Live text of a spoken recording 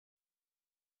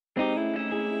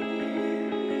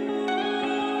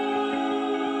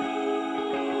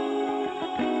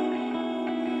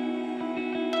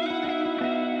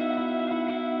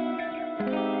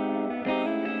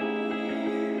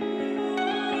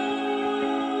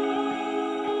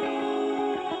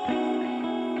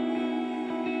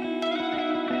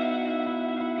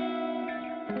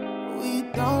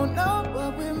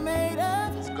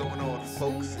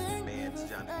folks? Man's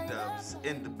Johnny Dubs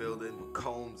in the building with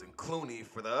Combs and Clooney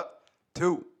for the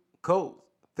 2Coles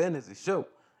Fantasy Show.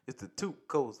 It's the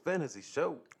 2Coles Fantasy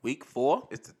Show. Week 4.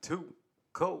 It's the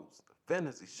 2Coles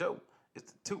Fantasy Show.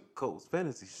 It's the 2Coles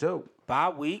Fantasy Show. Bye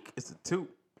week. It's the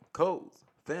 2Coles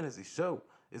Fantasy Show.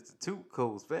 It's the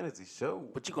 2Coles Fantasy Show.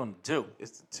 What you gonna do?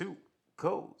 It's the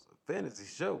 2Coles Fantasy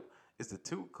Show. It's the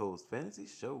 2Coles Fantasy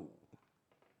Show.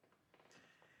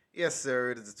 Yes, sir.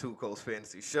 It is the 2Coles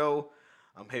Fantasy Show.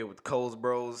 I'm here with the Coles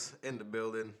Bros in the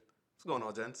building. What's going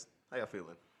on, gents? How y'all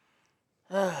feeling?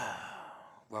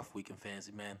 Rough week in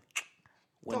fantasy, man.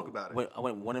 Talk about it. I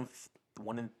went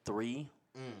 1-3.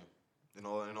 In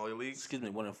all your leagues? Excuse me,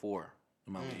 1-4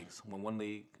 in my leagues. Won one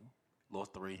league,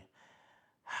 lost 3.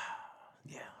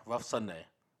 Yeah, rough Sunday.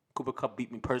 Cooper Cup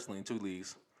beat me personally in 2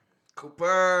 leagues.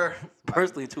 Cooper.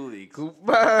 Personally in 2 leagues.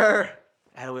 Cooper.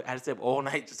 I had to stay up all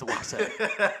night just to watch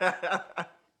that.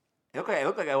 It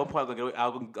looked like at one point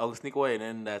I'll sneak away, and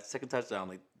then that second touchdown,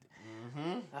 like,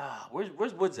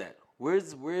 where's Woods at?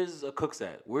 Where's Cooks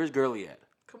at? Where's Gurley at?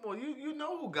 Come on, you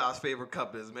know who God's favorite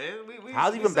cup is, man.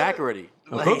 How's he even back already?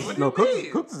 Like,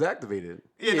 Cooks is activated.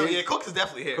 Yeah, Cooks is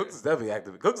definitely here. Cooks is definitely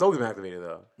activated. Cooks always been activated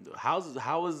though. How is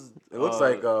It looks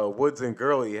like Woods and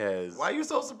Gurley has. Why are you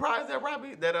so surprised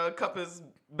that Cup is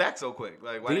back so quick?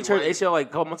 Like, why did he turn ACL like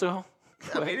a couple months ago?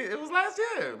 I mean, it was last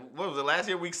year. What was it? Last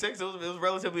year, week 6. It was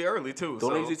relatively early too.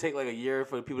 Don't it usually take like a year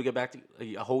for people to get back?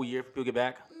 A whole year for people to get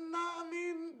back? No, I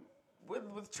mean,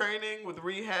 with training, with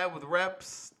rehab, with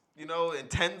reps,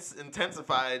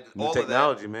 intensified. New all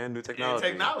technology, of that. Man. New technology.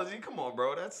 Yeah, technology. Come on,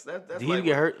 bro. That's. Did like, he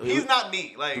get hurt? He's not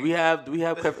me. Like, do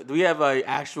we have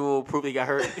actual proof he got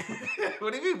hurt?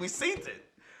 What do you mean? We seen it.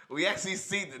 We actually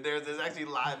seen it. There's actually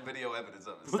live video evidence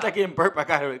of it. Looks like getting burped. I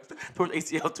got hurt towards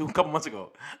ACL a couple months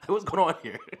ago. Like, what's going on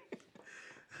here?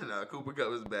 Nah, Cooper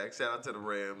Cup is back. Shout out to the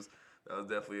Rams. That was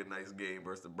definitely a nice game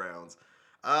versus the Browns.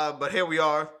 But here we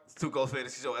are. It's 2Coles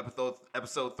Fantasy Show,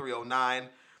 episode 309.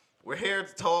 We're here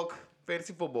to talk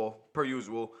fantasy football, per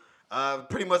usual.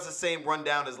 Pretty much the same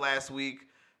rundown as last week.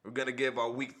 We're going to give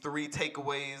our week 3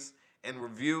 takeaways and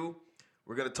review.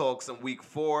 We're going to talk some week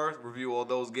 4, review all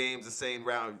those games, the same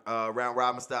round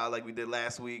robin style like we did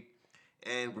last week.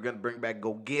 And we're going to bring back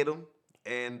Go Get 'Em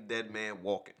and Dead Man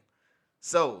Walking.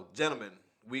 So, gentlemen,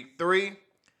 week 3,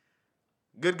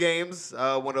 good games.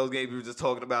 One of those games we were just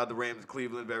talking about, the Rams and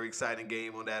Cleveland, very exciting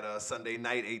game on that Sunday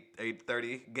night,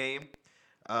 8:30 game.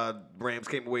 Rams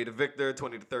came away to victor,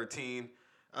 20-13.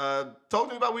 Talk to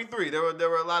me about week 3. There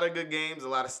were a lot of good games, a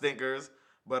lot of stinkers.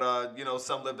 But,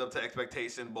 some lived up to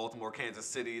expectation. Baltimore, Kansas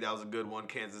City, that was a good one.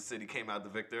 Kansas City came out the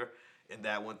victor in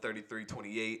that one,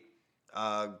 33-28.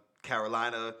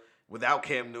 Carolina, without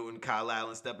Cam Newton, Kyle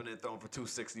Allen stepping in, throwing for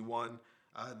 261.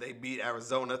 They beat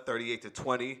Arizona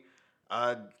 38-20.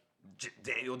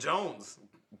 Daniel Jones,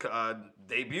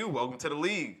 debut, welcome to the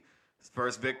league.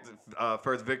 First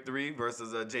victory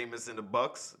versus Jameis and the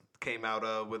Bucks. Came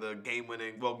out with a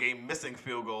game-missing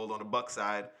field goal on the Bucs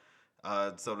side.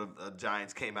 So the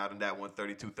Giants came out in that one,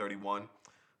 32-31.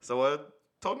 So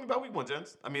talk to me about week 1,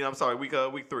 gents.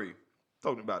 Week 3.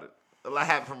 Talk to me about it. A lot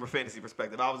happened from a fantasy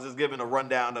perspective. I was just giving a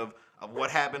rundown of what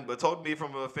happened, but talk to me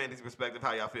from a fantasy perspective,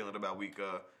 how y'all feeling about week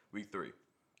 3.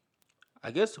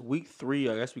 I guess week 3,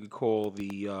 we could call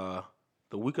the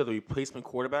week of the replacement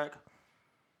quarterback.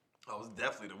 Oh, it was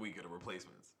definitely the week of the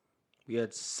replacements. We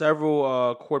had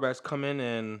several quarterbacks come in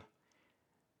and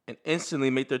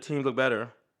instantly make their team look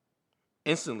better.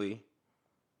 Instantly.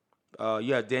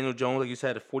 You had Daniel Jones, like you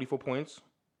said, at 44 points.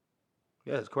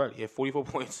 Yeah, that's correct. He had 44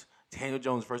 points. Daniel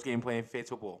Jones, first game playing fantasy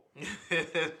football.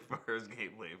 First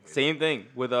game playing. Same thing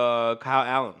with Kyle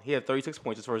Allen. He had 36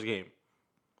 points his first game.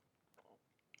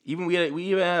 We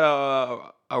even had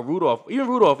a Rudolph. Even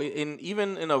Rudolph,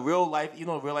 even in a real life, in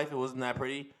real life it wasn't that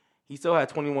pretty. He still had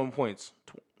 21 points.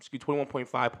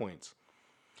 21.5 points.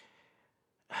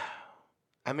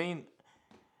 I mean,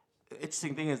 the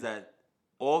interesting thing is that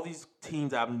all these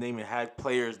teams that I'm naming had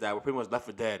players that were pretty much left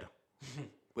for dead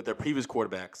with their previous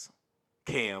quarterbacks.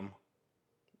 Cam,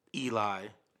 Eli,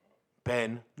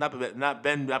 Ben. Not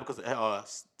Ben, not because of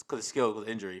skill, because of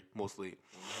injury, mostly.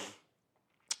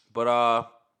 But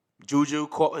Juju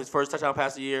caught his first touchdown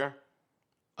pass of the year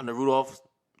under Rudolph's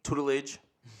tutelage.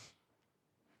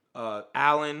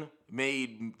 Allen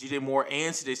made DJ Moore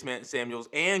and CJ Samuels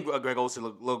and Greg Olsen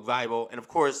look viable. And, of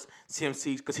course,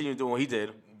 CMC continued doing what he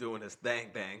did. Doing his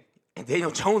thing. And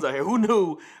Daniel Jones out here. Who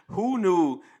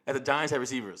knew that the Giants had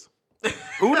receivers?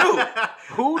 Who knew?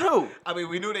 Who knew? I mean,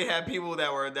 we knew they had people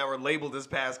that were labeled as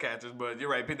pass catchers, but you're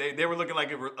right. They were looking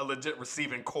like a legit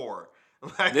receiving core.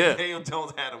 Like, yeah. Daniel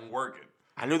Jones had them working.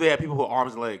 I knew they had people with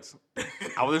arms and legs.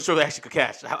 I wasn't sure they actually could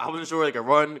catch. I wasn't sure they could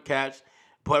run, catch.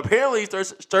 But apparently,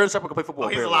 Sterling Shepard can play football. Oh,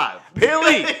 he's apparently. alive.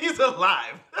 Apparently. He's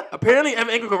alive. Apparently,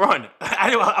 Evan Ingram can run.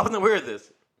 I wasn't aware of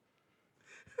this.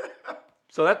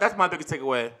 So that's my biggest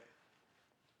takeaway.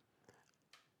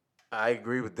 I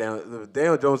agree with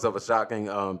Daniel Jones stuff was shocking.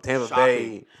 Tampa Shocking.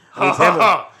 Bay.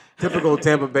 Typical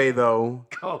Tampa Bay, though.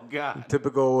 Oh, God.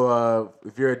 Typical,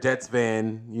 if you're a Jets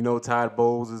fan, you know Todd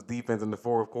Bowles' defense in the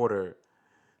fourth quarter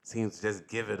seems to just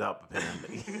give it up,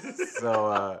 apparently.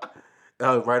 So,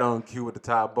 that was right on cue with the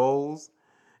Todd Bowles.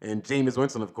 And Jameis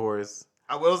Winston, of course.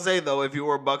 I will say, though, if you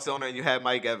were a Bucs owner and you had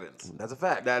Mike Evans. That's a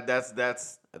fact. That's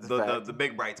the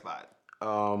big bright spot.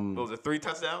 Those are 3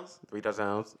 touchdowns? 3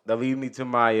 touchdowns. That leads me to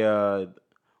my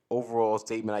overall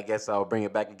statement. I guess I'll bring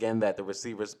it back again that the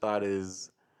receiver spot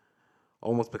is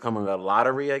almost becoming a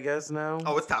lottery, I guess, now.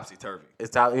 Oh, it's topsy-turvy.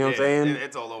 It's top, you know what I'm saying?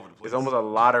 It's all over the place. It's almost a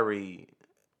lottery.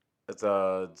 It's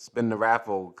a spin the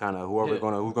raffle kind of who's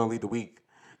gonna lead the week,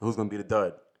 and who's gonna be the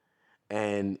dud.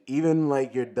 And even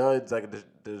like your duds, like the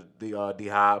D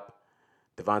Hop,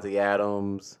 Devontae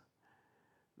Adams,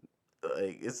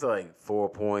 like it's like 4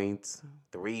 points,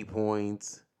 3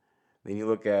 points. Then you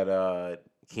look at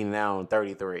Keenan Allen,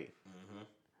 33,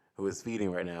 who is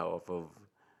feeding right now off of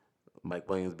Mike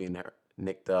Williams being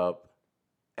nicked up,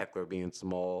 Eckler being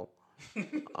small,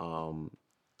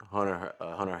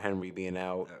 Hunter Henry being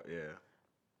out. Yeah.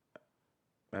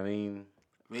 I mean,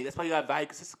 that's why you got value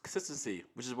consistency,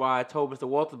 which is why I told Mr.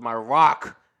 Walter my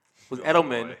rock was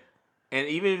Edelman. Boy. And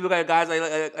even if you look at guys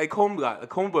like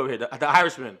Combe over here, the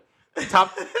Irishman,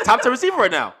 top 10 receiver right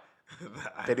now.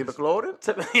 Teddy McLaurin?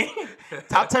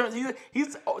 Top 10.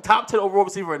 He's top 10 overall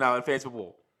receiver right now in fantasy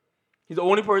football. He's the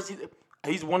only person.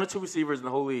 He's 1 or 2 receivers in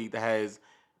the whole league that has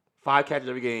 5 catches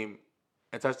every game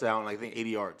and touchdown, like I think 80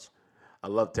 yards. I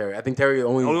love Terry. I think Terry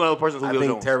only. The only other person is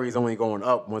Julio Jones. Terry's only going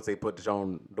up once they put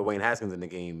Dwayne Haskins in the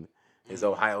game. His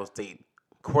Ohio State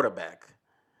quarterback.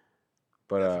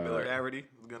 But familiarity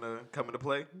is gonna come into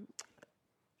play.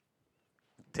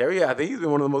 Terry, I think he's been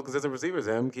one of the most consistent receivers.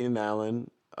 Him, Keenan Allen.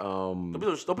 Don't be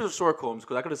so short, Combs,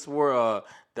 because I could have swore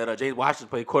that James Washington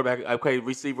played quarterback. I played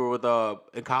receiver with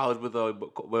in college with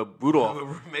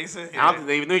Rudolph. Mason. I don't think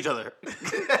they even knew each other.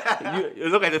 you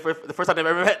look at the first time they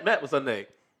ever met was Sunday.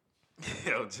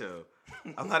 Yo, chill.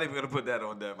 I'm not even gonna put that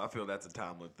on them. I feel that's a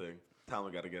Tomlin thing.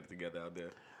 Tomlin got to get it together out there.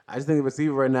 I just think the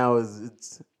receiver right now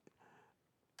is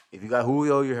if you got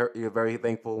Julio, you're very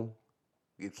thankful.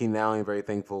 You got Keenan Allen, you're very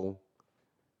thankful.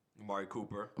 Amari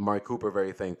Cooper,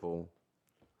 very thankful.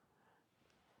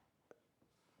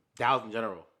 Dallas in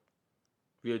general.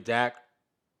 If you have Dak,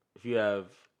 if you have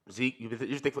Zeke, you're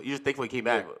just thankful he came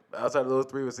back. Yeah, outside of those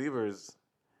 3 receivers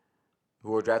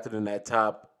who were drafted in that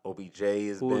top, OBJ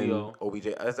has Julio. been OBJ.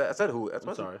 I said who?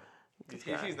 I'm sorry.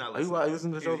 He's not listening. Are you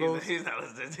listening to the show, Goals? He's not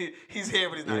listening. He's here,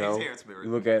 but he's not. He's here in spirit.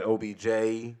 You look at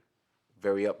OBJ,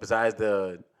 very up. Besides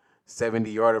the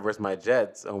 70-yarder versus my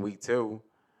Jets on week 2,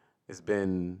 it's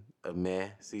been a meh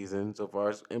season so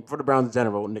far. And for the Browns in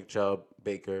general, Nick Chubb,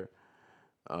 Baker,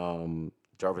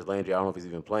 Jarvis Landry. I don't know if he's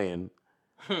even playing.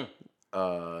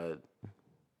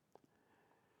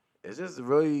 It's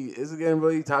getting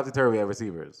really topsy-turvy at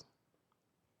receivers.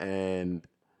 And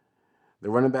the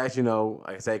running backs, like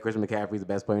I said, Christian McCaffrey's the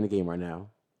best player in the game right now.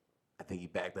 I think he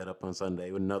backed that up on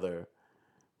Sunday with another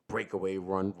breakaway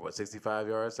run for 65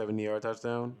 yards, 70-yard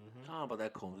touchdown. How about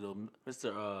that, Combs?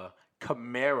 Mr.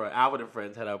 Kamara, Alvin and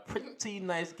friends, had a pretty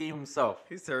nice game himself.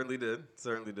 He certainly did.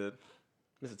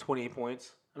 Mr. 28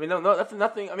 points. I mean, no, that's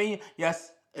nothing. I mean,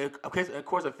 yes, of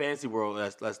course, in fantasy world,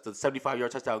 that's the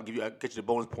 75-yard touchdown get you the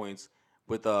bonus points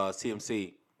with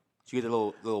CMC. So you get a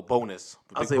little bonus.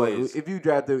 I'll say, if you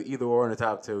drafted either or in the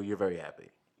top 2, you're very happy.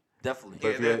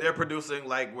 Definitely. Yeah, they're producing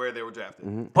like where they were drafted.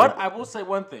 Mm-hmm. But I will say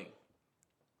one thing.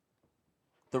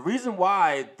 The reason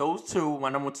why those two, my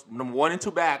number 1 and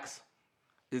 2 backs,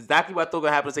 is exactly what I thought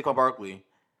going to happen to Saquon Barkley.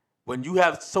 When you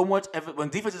have so much effort, when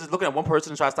defense is looking at one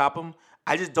person to try to stop him,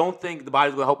 I just don't think the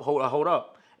body's going to hold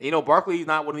up. And, Barkley's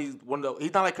not he's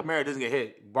not like Kamara doesn't get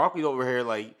hit. Barkley's over here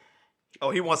like. Oh,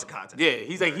 he wants the contact. Yeah,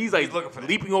 he's looking for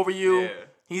leaping over you. Yeah.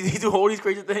 He's doing all these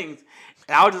crazy things.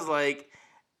 And I was just like,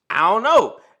 I don't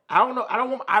know. I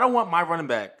don't want my running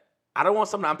back. I don't want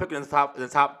something I'm picking in the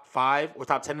top 5 or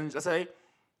top 10, let's say.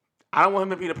 I don't want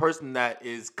him to be the person that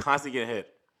is constantly getting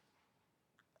hit.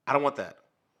 I don't want that.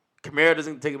 Kamara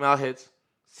doesn't take him out hits.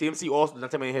 CMC also does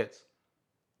not take many hits.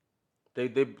 They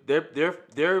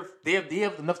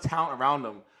have enough talent around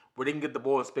them where they can get the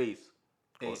ball in space.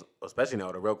 Especially now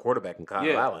with a real quarterback in Kyle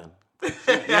Allen.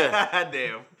 Yeah.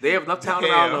 Damn. They have enough talent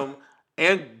around them,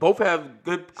 and both have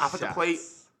good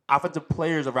offensive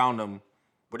players around them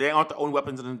but they aren't the only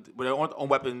weapons,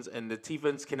 and the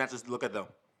defense cannot just look at them.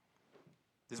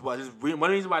 This is one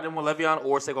reason why I didn't want Le'Veon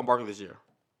or Saquon Barkley this year.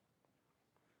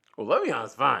 Well,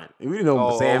 Le'Veon's fine. We didn't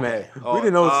know Sam okay. had. We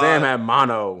didn't know Sam had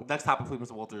mono. Next topic, please,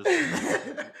 Mr. Walters.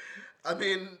 I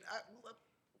mean,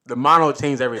 The mono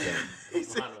changed everything.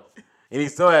 And he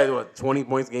still had 20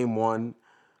 points game 1,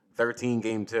 13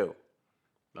 game 2.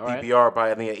 All right. PPR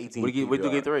by I think at 18. What do you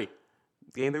do game 3?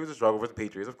 Game 3 was a struggle for the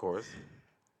Patriots, of course.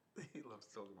 he loves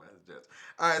talking about his Jets.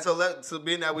 All right, so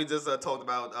being that we just talked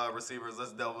about receivers,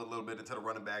 let's delve a little bit into the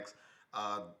running backs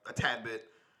a tad bit.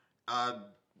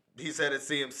 He said it's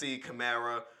CMC,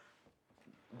 Kamara,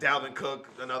 Dalvin Cook,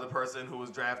 another person who was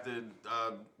drafted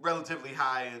relatively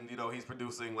high, and he's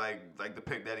producing like the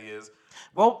pick that he is.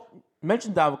 Well,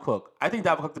 mention Dalvin Cook. I think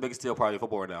Dalvin Cook the biggest steal probably in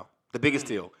football right now. The biggest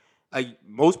steal. Like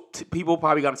most people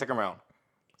probably got him second round.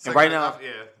 And right now,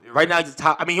 he's the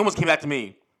top. I mean, he almost came back to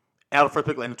me out of the first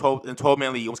pick in the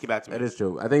 12-man league. He almost came back to me. That is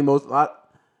true. I think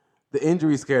the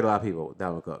injury scared a lot of people.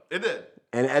 Dalvin Cook. It did,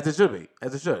 and as it should be,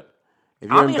 as it should.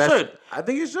 If I think it should. I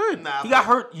think it should. He got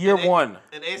hurt year 1.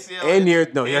 And ACL. And he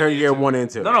got hurt year 1 and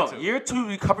 2. No, year 2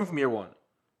 recovering from year 1.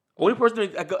 Only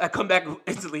person that come back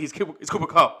instantly is Cooper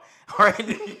Kupp. All right,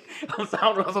 that's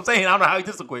what I'm saying. I don't know how he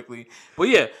did so quickly, but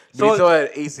yeah. So he still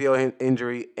had ACL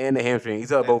injury and the hamstring. He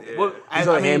still had both. He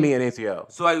still had hammy and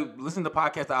ACL. So I listened to the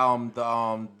podcast,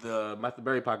 the Matthew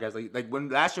Berry podcast. Like when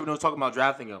last year when they were talking about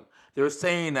drafting him, they were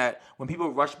saying that when people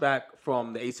rush back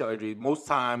from the ACL injury, most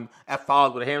time that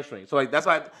follows with a hamstring. So like that's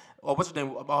why. What's her name?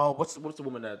 What's the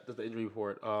woman that does the injury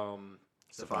report?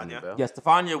 Stephania. Yeah,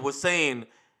 Stephania was saying,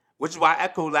 which is why I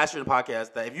echoed last year in the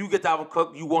podcast that if you get Dalvin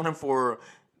Cook, you want him for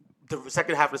the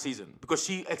second half of the season because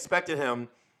she expected him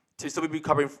to still be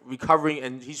recovering,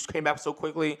 and he just came back so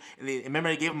quickly. And remember,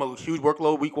 they gave him a huge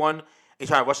workload week 1 and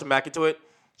tried to rush him back into it.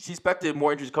 She expected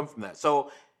more injuries to come from that. So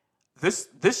this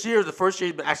year is the first year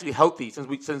he's been actually healthy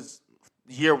since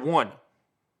year 1.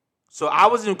 So I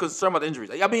wasn't even concerned about the injuries.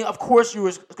 I mean, of course you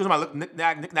were concerned about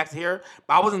knickknacks here,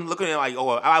 but I wasn't looking at I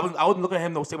wasn't looking at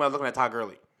him the same way I was looking at Todd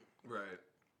Gurley. Right.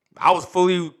 I was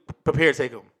fully prepared to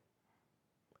take him.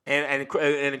 And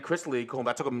in Chris League,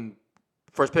 I took him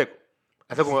first pick.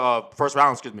 I took him first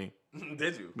round, excuse me.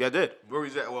 Did you? Yeah, I did. Where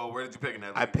was that? Well, where did you pick in that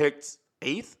league? I picked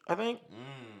 8th, I think.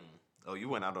 Oh, you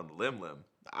went out on the limb.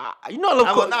 I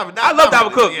love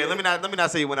Dalvin Cook. Yeah, let me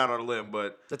not say you went out on a limb,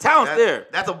 but the talent's there.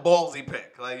 That's a ballsy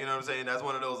pick. Like, you know what I'm saying? That's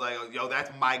one of those like, yo, that's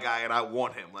my guy and I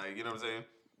want him. Like, you know what I'm saying?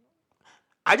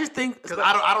 I just think because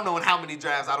I don't know in how many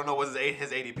drafts. I don't know what his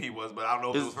ADP was, but I don't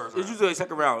know if it was first round. It's usually like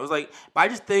second round. It was like, but I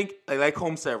just think like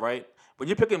Holmes said, right? When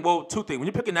you're picking, two things. When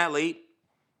you're picking that late,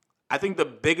 I think the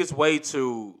biggest way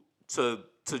to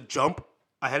jump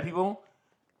ahead of people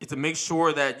is to make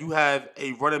sure that you have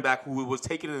a running back who was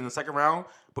taken in the second round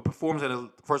but performs at a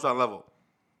first round level.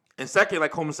 And second,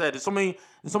 like Holmes said, there's so many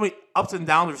ups and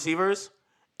downs with receivers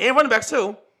and running backs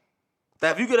too.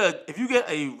 That if you get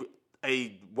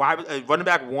a running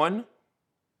back 1,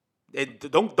 and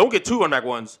don't get 2 running back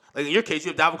 1s. Like in your case,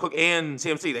 you have Dalvin Cook and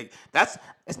CMC. Like that's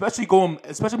especially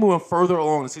moving further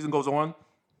along the season goes on.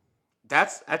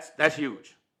 That's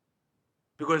huge.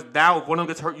 Because now if one of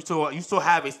them gets hurt, you still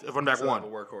have a running back 1, a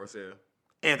workhorse, yeah.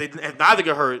 And if neither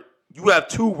get hurt, you have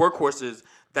 2 workhorses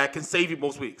that can save you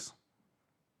most weeks.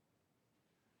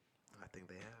 I think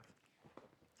they have.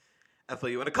 I feel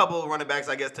you. And a couple of running backs,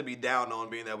 I guess, to be down on,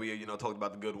 being that we talked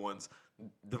about the good ones.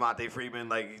 Devontae Freeman,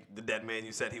 like the dead man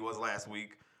you said he was last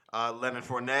week. Leonard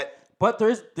Fournette. But there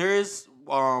is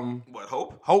what,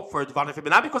 hope? Hope for Devontae Freeman,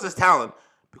 not because of his talent,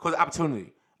 because of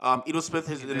opportunity. Edel Smith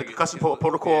is in the concussion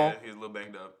protocol. Yeah, he's a little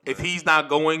banged up. If he's not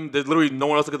going, there's literally no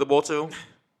one else to get the ball to.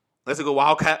 Let's go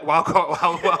Wildcat.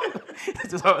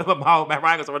 This is how Matt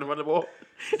Ryan gonna run the ball.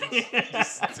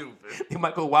 Stupid. He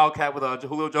might go Wildcat with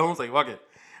Julio Jones. Like, fuck it.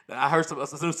 I heard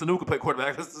Sanu could play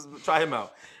quarterback. Let's just try him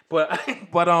out. But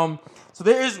so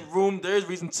there is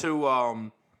reason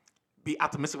to be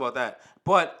optimistic about that.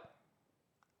 But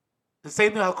the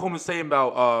same thing how Coleman was saying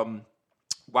about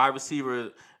wide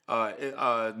receiver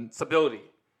stability.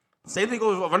 Same thing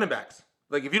goes with running backs.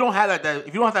 Like if you don't have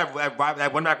that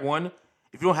running back 1,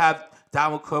 if you don't have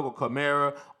Dalvin Cook or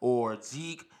Kamara or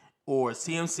Zeke or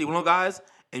CMC, one of those guys,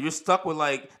 and you're stuck with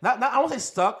like not I won't say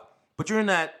stuck, but you're in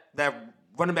that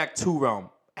running back 2 realm.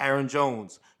 Aaron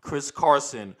Jones, Chris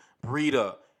Carson,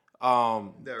 Breida,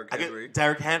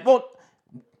 Derrick Henry. Well,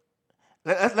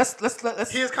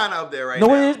 let's. He is kind of up there right now.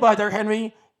 No, it is, but Derrick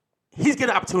Henry, he's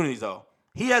getting opportunities though.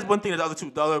 He has one thing that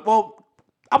the other. Well,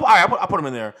 I'll put him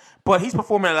in there, but he's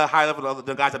performing at a high level of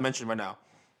the guys I mentioned right now.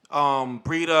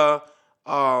 Breida,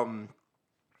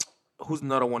 who's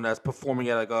another one that's performing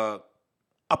at like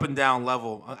up and down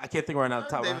level. I can't think right now.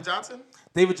 Top David Johnson,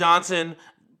 David Johnson,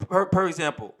 per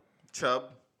example.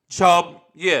 Chubb,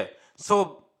 yeah.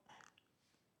 So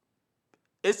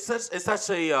it's such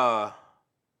a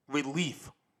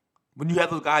relief when you have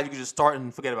those guys. You can just start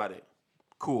and forget about it.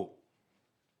 Cool.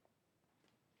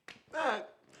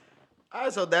 All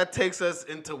right, so that takes us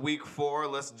into week 4.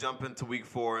 Let's jump into week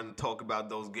 4 and talk about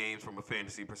those games from a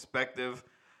fantasy perspective.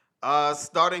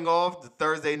 Starting off the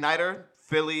Thursday nighter,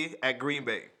 Philly at Green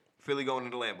Bay. Philly going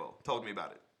into Lambeau. Talk to me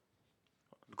about it.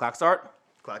 The clock start?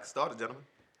 Clock started, gentlemen.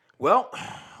 Well,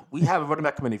 we have a running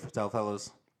back committee for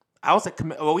fellas. I would say,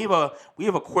 we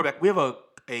have a quarterback. We have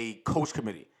a coach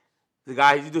committee. The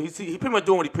guy he pretty much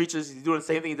doing what he preaches. He's doing the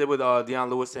same thing he did with Deion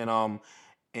Lewis and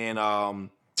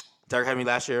Derrick Henry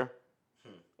last year.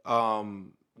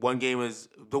 One game is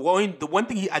the one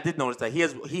thing I did notice that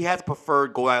he has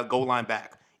preferred goal line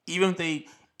back. Even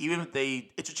if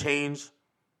they interchange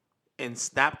in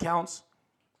snap counts,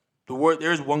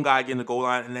 there is one guy getting the goal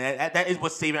line, and that is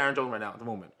what's saving Aaron Jones right now at the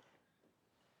moment.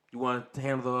 You want to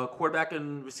handle the quarterback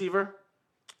and receiver?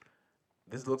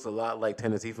 This looks a lot like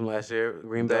Tennessee from last year,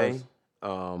 Green Bay.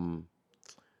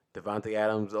 Devontae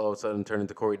Adams all of a sudden turned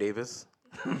into Corey Davis.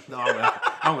 No,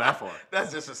 I'm that far.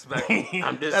 That's disrespectful.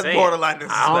 I'm just That's saying. borderline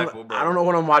disrespectful, bro. I don't know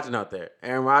what I'm watching out there.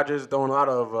 Aaron Rodgers throwing a lot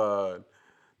of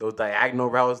those diagonal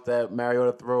routes that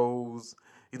Mariota throws.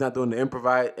 He's not doing the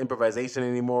improvisation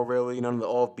anymore, really. None of the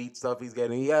off-beat stuff he's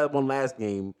getting. He had one last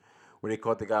game where they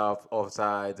caught the guy off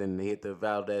sides and he hit the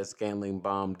Valdez-Scantling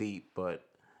bomb deep. But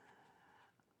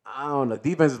I don't know.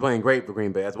 Defense is playing great for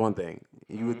Green Bay. That's one thing.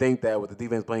 You would think that with the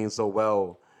defense playing so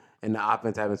well and the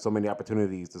offense having so many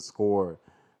opportunities to score,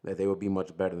 that they would be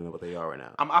much better than what they are right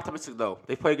now. I'm optimistic though.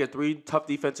 They play against 3 tough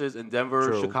defenses in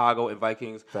Denver, Chicago, and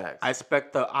Vikings. Facts. I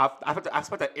expect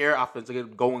the air offense to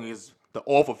get going against the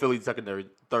awful Philly secondary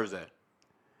Thursday.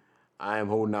 I am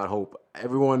holding out hope.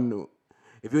 Everyone,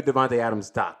 if you're Devontae Adams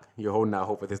stock, you're holding out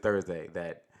hope for this Thursday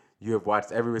that you have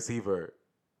watched every receiver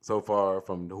so far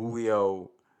from Julio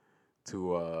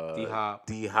to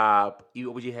D-Hop.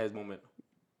 OBJ had his moment.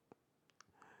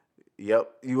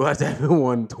 Yep, you watched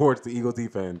everyone towards the Eagles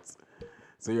defense.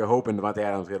 So you're hoping Devontae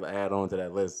Adams can add on to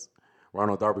that list.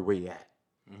 Ronald Darby, where you at?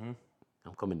 Mm-hmm.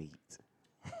 I'm coming to eat.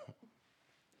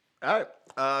 All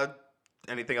right.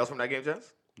 Anything else from that game,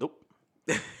 Jess? Nope.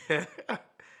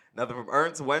 Nothing from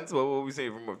Ernst, Wentz. What we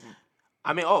seeing from?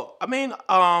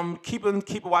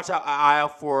 Keep a watch eye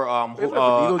out for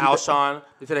Alshon.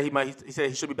 He said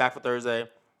he should be back for Thursday.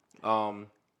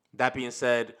 That being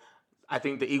said, I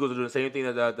think the Eagles are doing the same thing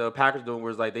that the Packers are doing, where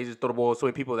it's like they just throw the ball to so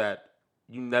many people that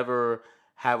you never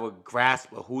have a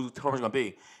grasp of who the turnover's gonna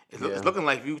be. It's looking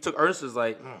like if you took Ernst, it's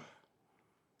like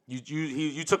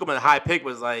you took him in a high pick,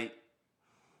 but it's like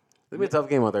it'll be a tough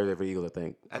game on Thursday for the Eagles, I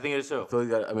think. I think it is too.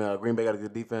 Green Bay got a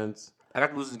good defense. I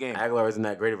got to lose this game. Aguilar isn't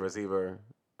that great of a receiver.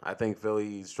 I think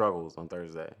Philly struggles on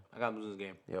Thursday. I got to lose this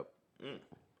game. Yep.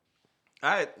 All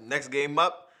right, next game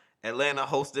up, Atlanta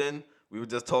hosting. We were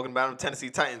just talking about the Tennessee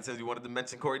Titans since you wanted to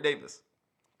mention Corey Davis.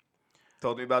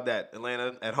 Talk to me about that.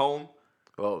 Atlanta at home.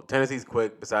 Well, Tennessee's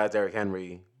quick. Besides Derrick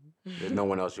Henry, there's no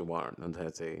one else you want on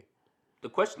Tennessee. The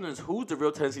question is, who's the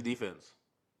real Tennessee defense?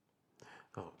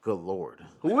 Oh, good Lord.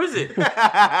 Who is it? Tell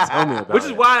me about it. Which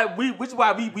is why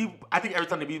we I think every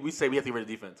time we say we have to get rid of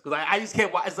defense. Because I just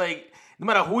can't watch. It's like, no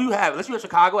matter who you have, unless you're in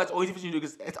Chicago, that's the only defense you do.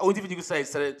 It's the only defense you can say,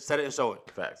 set it and show it.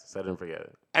 Facts. Set it and forget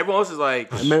it. Everyone else is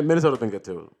like... Minnesota's been good,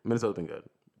 too. Minnesota's been good.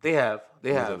 They have.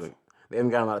 They haven't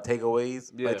gotten a lot of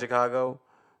takeaways like Chicago,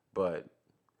 but...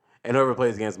 And whoever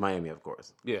plays against Miami, of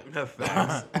course. Yeah.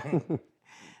 Facts.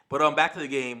 But back to the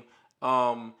game.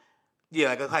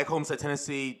 Like Holmes said,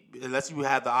 Tennessee, unless you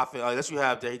have the offense, unless you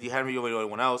have the Henry or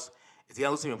anyone else, is Deion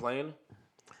Lewis even playing?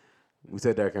 We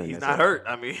said Derrick Henry. He's not hurt.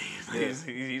 I mean, he's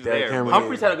there. Henry,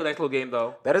 Humphries had a good nice little game,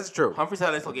 though. That is true. Humphries had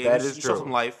a nice little game. That is he true. showed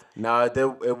some life. No,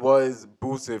 it was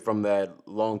boosted from that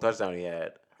long touchdown he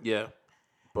had. Yeah.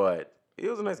 But it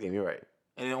was a nice game. You're right.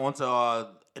 And then on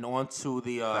to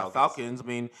the Falcons. I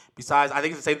mean, I think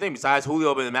it's the same thing. Besides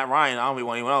Julio and Matt Ryan, I don't really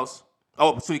want anyone else.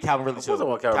 Oh, excuse me, Calvin Ridley too. I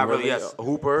want Calvin Ridley, yes.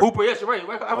 Hooper, yes, you're right.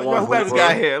 Who had this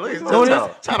guy here?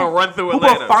 Look, trying to run through Hooper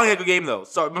Atlanta. finally had a good game though.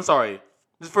 So I'm sorry.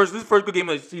 This is first good game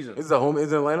of the season. Is it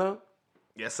Atlanta?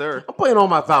 Yes, sir. I'm playing all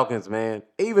my Falcons, man.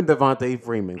 Even Devontae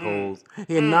Freeman, Coles.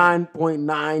 He had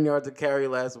 9.9 yards of carry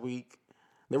last week.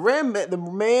 The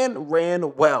man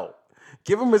ran well.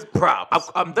 Give him his props.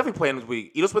 I'm definitely playing this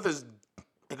week. Ito Smith is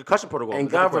in concussion protocol. And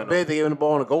God forbid they give him the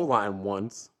ball on the goal line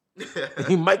once.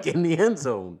 He might get in the end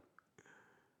zone.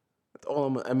 That's all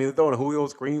they're throwing a Julio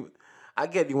screen. I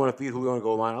get you want to feed Julio on the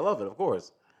goal line. I love it, of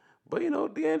course. But,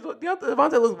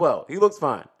 Devontae looks well. He looks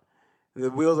fine. The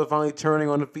wheels are finally turning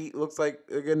on the feet. Looks like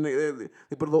again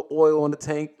they put a little oil on the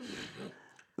tank.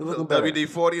 They're looking better.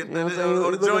 WD-40 You know what I'm saying?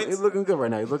 on the joints. He's looking good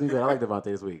right now. He's looking good. I like Devontae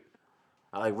this week.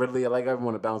 I like Ridley. I like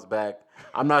everyone to bounce back.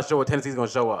 I'm not sure what Tennessee's going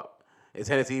to show up. Is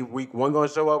Tennessee week 1 going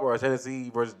to show up, or is Tennessee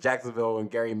versus Jacksonville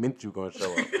and Gary Minshew going to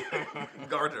show up?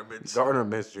 Gardner Minshew. Gardner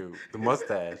Minshew, the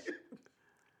mustache.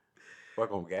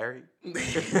 Welcome, Gary.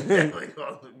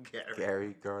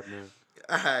 Gary Gardner.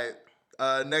 All right.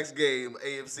 Next game,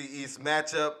 AFC East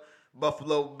matchup.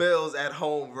 Buffalo Bills at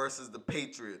home versus the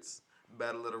Patriots.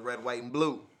 Battle of the red, white, and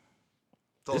blue.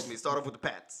 Start off with the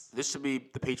Pats. This should be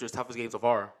the Patriots' toughest game so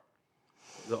far.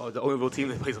 The only real team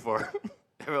they play so far.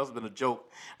 Everyone else has been a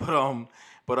joke. But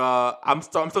I'm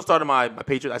still starting my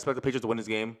Patriots. I expect the Patriots to win this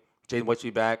game. Jaden White should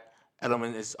be back.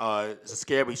 Edelman is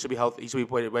scared, but he should be healthy. He should be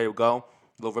ready to go.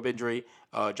 Little rib injury.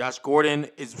 Josh Gordon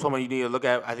is someone you need to look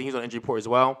at. I think he's on injury report as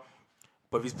well.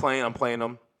 But if he's playing, I'm playing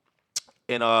him.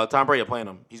 And Tom Brady, I'm playing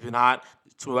him. He's been hot.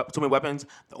 Too many weapons.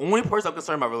 The only person I'm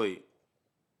concerned about really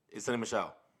is Sonny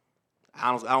Michel. I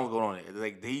don't know what's going on there.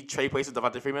 Like, did he trade places with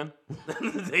Devontae Freeman?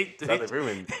 Devontae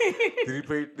Freeman.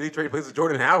 Did he trade places with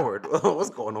Jordan Howard? What's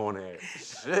going on there?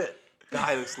 Shit.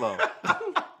 Guy looks slow.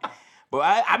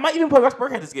 But I might even put Rex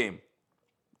Burkhead this game.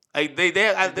 Like he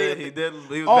did.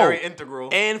 He was very integral.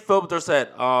 And Philip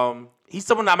Dorsett. He's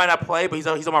someone that I might not play, but he's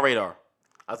on my radar.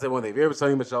 I'll say one thing. If you're a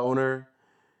Sonny Michel owner,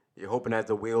 you're hoping that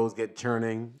the wheels get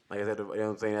churning. Like I said, you know what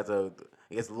I'm saying? It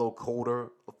gets a little colder.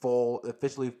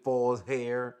 Officially fall's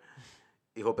here.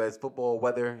 You hope that's football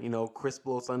weather, crisp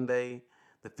little Sunday.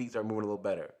 The feet are moving a little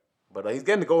better. But he's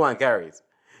getting the goal line carries.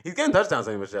 He's getting touchdowns,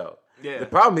 Sonny Michel. Yeah. The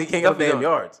problem is he can't get the damn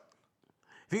yards.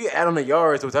 If he could add on the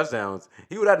yards to touchdowns,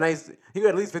 he would have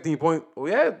at least 15 points.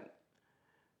 We had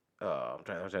I'm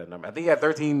trying to remember. I think he had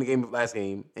 13 the last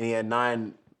game, and he had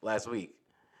 9 last week.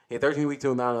 He had 13 week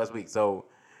 2 and 9 last week. So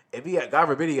if God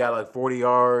forbid he got like 40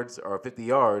 yards or 50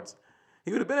 yards,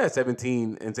 he would have been at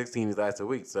 17 and 16 his last 2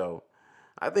 weeks. So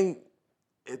I think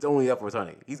it's only up for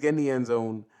Sonny. He's getting the end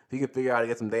zone. If he can figure out how to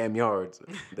get some damn yards,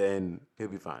 then he'll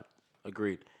be fine.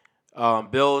 Agreed.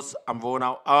 Bills, I'm rolling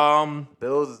out.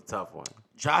 Bills is a tough one.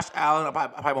 Josh Allen, I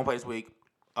probably won't play this week.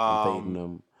 I'm fading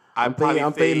them. I'm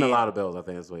fading a lot of Bills, I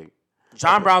think, this week.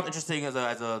 John Brown's interesting as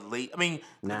a late. I mean,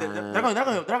 they're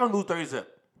gonna lose 30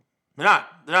 zip. They're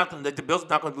not. The Bills are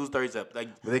not gonna lose 30 zip. But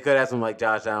they could have some like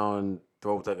Josh Allen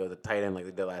throw to the tight end like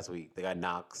they did last week. They got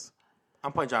Knox.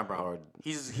 I'm playing John Brown.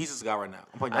 He's this guy right now.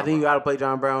 I think you got to play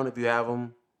John Brown if you have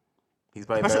him. He's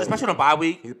probably especially on a bye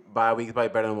week. He's probably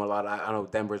better than a lot. I know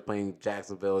Denver's playing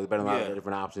Jacksonville. He's better than a lot of the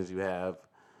different options you have.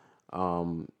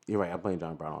 You're right. I'm playing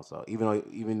John Brown also.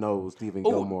 Even though Stephen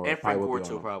Gilmore and Frank probably Gore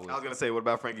too. Probably. I was gonna say, what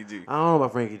about Frankie G? I don't know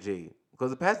about Frankie G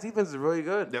because the pass defense is really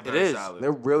good. They're very solid.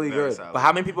 They're really good. Solid. But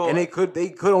how many people? And they could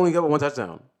only give up 1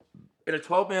 touchdown. In a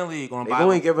 12-man league on a bye week. They've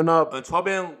only given up in a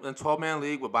 12-man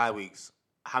league with bye weeks.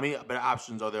 How many better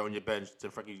options are there on your bench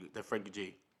than Frankie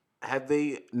G? Have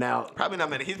they now? Probably not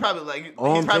many. He's probably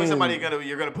somebody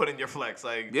you're gonna put in your flex,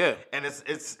 and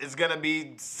it's gonna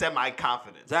be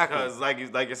semi-confident. Exactly, because like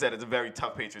you said, it's a very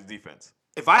tough Patriots defense.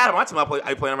 If I had him on my team,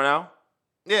 I play him right now.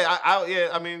 Yeah,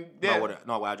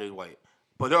 I James White.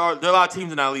 But there are a lot of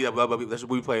teams in our league that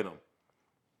we playing them,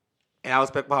 and I would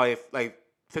expect probably like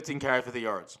 15 carries, 50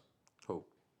 yards. Who?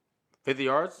 50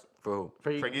 yards for who?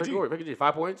 Frankie G.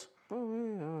 5 points. Oh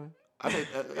yeah.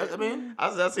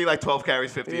 I see like 12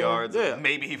 carries, 50 yards. Yeah.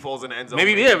 Maybe he falls in the end zone.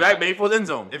 Maybe he falls in the end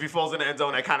zone. If he falls in the end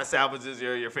zone, that kind of salvages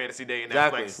your fantasy day in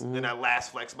that in that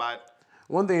last flex spot.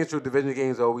 One thing is true: division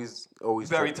games are always very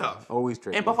tricky. tough, always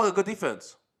tricky. And Buffalo a good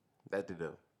defense. That they do.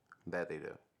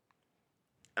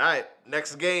 All right,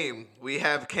 next game we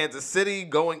have Kansas City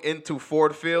going into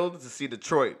Ford Field to see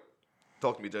Detroit.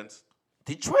 Talk to me, gents.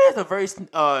 Detroit has a very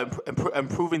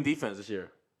improving defense this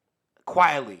year.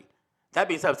 Quietly. That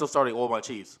being said, I'm still starting all my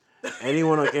Chiefs.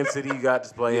 Anyone on Kansas City, you got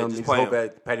to play them. Just hope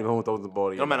that Patty Mahomes throws the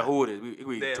ball. No matter who it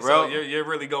is. So you're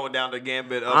really going down the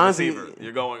gambit of receiver.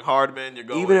 You're going Hardman. You're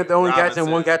going even if they're only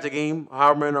catching 1 catch a game,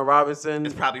 Hardman or Robinson.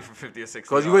 It's probably for 50 or 60.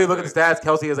 Because you really look at the stats.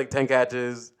 Kelsey has like 10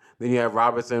 catches. Then you have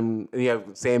Robinson. And you have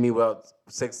Sammy with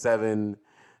 6, 7,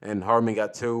 and Hardman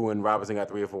got 2, and Robinson got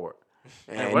 3 or 4.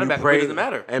 And running back doesn't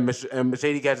matter. And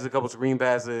Machete catches a couple screen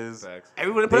passes.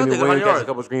 Everybody put up there 100 yards. Catches a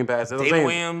couple screen passes. David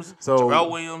Williams, Terrell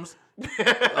Williams, Shady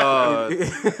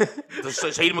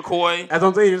McCoy. As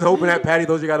I'm saying, you're just hoping that Patty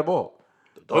throws you got the ball.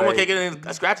 The only one can't get in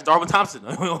a scratch is Darwin Thompson.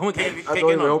 That's what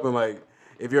you're hoping. Like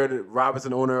if you're a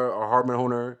Robinson owner or Hardman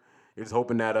owner, you're just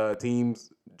hoping that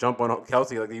teams jump on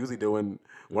Kelsey like they usually do, and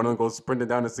one of them goes sprinting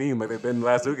down the seam like they've been in the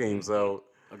last 2 games. So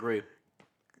agreed.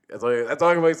 That's all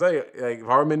I can say. Like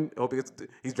Hardman,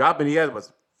 he's dropping. He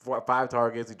has 5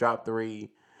 targets. He dropped 3.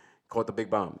 caught the big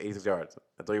bomb, 86 yards.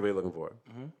 That's all you're really looking for.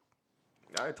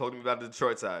 All right, talk to me about the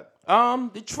Detroit side.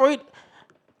 Detroit.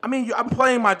 I mean, I'm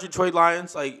playing my Detroit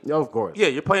Lions. Like, Yeah, of course. yeah,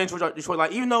 you're playing Detroit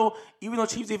Lions. Even though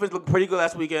Chiefs defense looked pretty good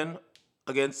last weekend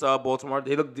against Baltimore,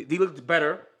 they looked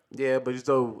better. Yeah, but you're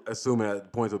still assuming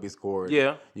that points will be scored.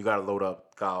 Yeah. You got to load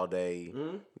up Galladay.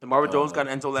 And Marvin Jones got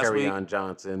an end zone last week. Kerryon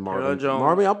Johnson, Marvin Jones.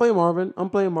 Marvin, I'll play Marvin. I'm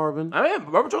playing Marvin. I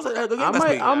mean, Marvin Jones had a good game I last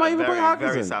week. might even Very, play very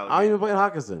Hawkinson. solid I'll game. even play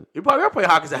Hawkinson. You probably are playing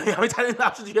Hawkins. How many tight end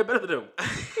options you get better than him?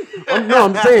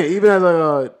 I'm saying even as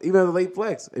a late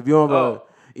flex, if you don't have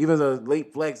even as a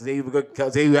late flex, say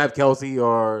you have Kelsey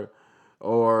or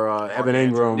Evan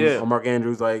Ingram or Mark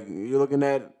Andrews, like you're looking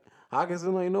at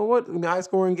Hawkinson, like you know what, in the high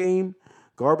scoring game,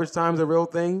 garbage time's a real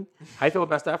thing. How you feel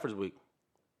about Stafford's week?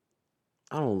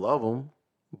 I don't love him,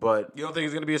 but You don't think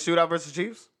it's going to be a shootout versus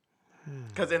Chiefs?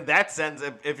 Because in that sense,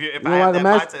 if I know, have like,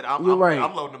 that mindset, I'm right.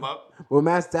 loading them up. with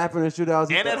Matt Stafford and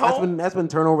shootouts, And at home? that's when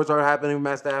turnovers started happening with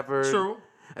Matt Stafford. True.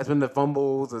 That's when the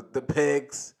fumbles, the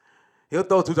picks. He'll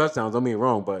throw 2 touchdowns. Don't get me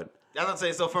wrong, but That's what I'm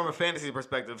saying. So from a fantasy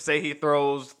perspective, say he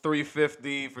throws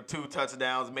 350 for 2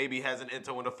 touchdowns, maybe has an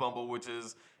into and a fumble, which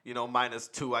is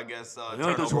 -2, I guess. He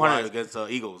only threw turnover 200 wise. against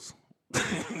Eagles. So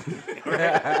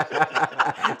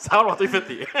I don't know,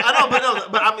 350. I know,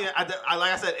 but I mean,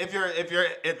 like I said, if you're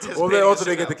anticipating, well, they also a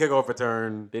did get the shootout. kickoff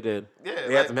return. They did. Yeah,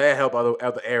 They had some head help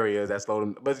other areas that slowed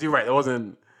them. But you're right, it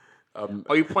wasn't. Are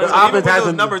you playing? The even offense with those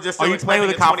hasn't- numbers, just Are still you playing expecting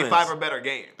with a confidence? 25 or better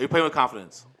game. Are you playing with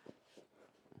confidence?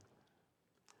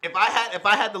 If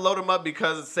I had to load them up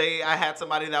because say I had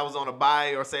somebody that was on a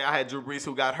bye, or say I had Drew Brees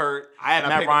who got hurt, I have and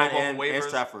Matt picked him up Ryan off and waivers,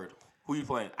 Stafford. Who you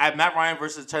playing? I have Matt Ryan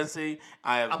versus Tennessee.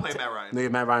 I'm playing Matt Ryan. No,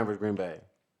 Matt Ryan versus Green Bay.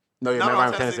 No, No, Matt no,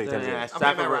 Ryan Tennessee. Tennessee. Yeah, I'm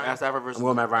playing Matt Ryan. Stafford versus. I'm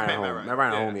going Matt Ryan at I'm playing home. Matt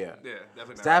Ryan at home, yeah. Yeah, definitely.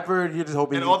 Matt Stafford, you're just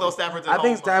hoping. And although Stafford's at I think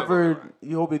home, I'm still going Stafford, Matt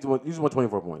Ryan. you just want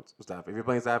 24 points with Stafford. If you're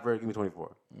playing Stafford, give me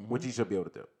 24, which he should be able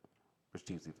to do. Which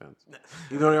Chiefs defense,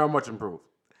 even though they are much improved.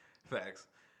 Facts.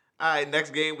 All right, next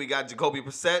game we got Jacoby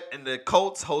Brissett and the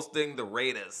Colts hosting the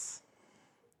Raiders.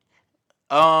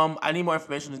 I need more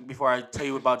information before I tell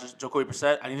you about just Jacoby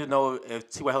Brissett. I need to know if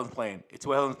T.Y. Hilton's playing. If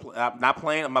T.Y. Hilton's not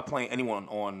playing, I'm not playing anyone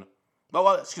on.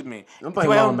 Well, excuse me. I'm playing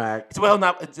Marlon Mack. T.Y. Hilton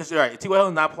not. Just right. T.Y.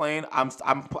 Hilton not playing. I'll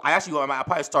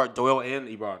probably start Doyle and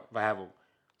Ebron if I have them.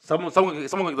 Someone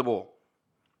can get the ball.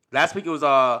 Last week it was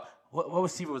what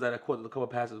receiver was that caught a couple of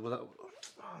passes? Was that?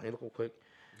 Let me look real quick.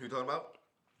 Who you talking about?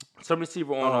 Some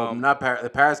receiver on. Not Paris.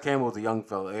 Paris Campbell was a young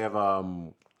fella. They have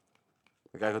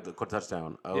the guy who caught a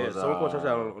touchdown. Someone caught a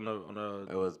touchdown on the.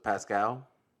 It was Pascal.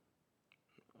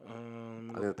 I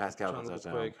think it was Pascal caught a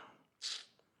touchdown. Quick.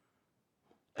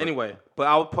 Anyway, but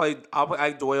I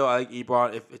like Doyle. I like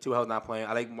Ebron. If T.Y. Hilton's not playing,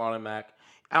 I like Marlon Mack.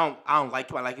 I don't like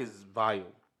him. I like his value.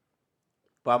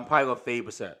 But I'm probably gonna fade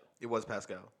Brissett. It was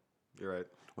Pascal. You're right.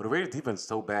 Well, the Raiders defense is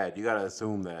so bad, you gotta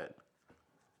assume that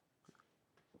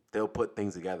they'll put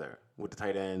things together with the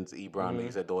tight ends, Ebron, like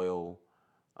you said, Doyle.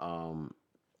 I'm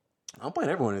playing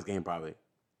everyone in this game probably.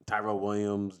 Tyrell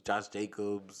Williams, Josh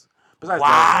Jacobs, besides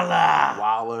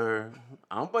Waller.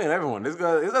 I'm playing everyone. This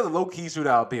has a low key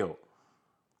shootout appeal.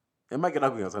 It might get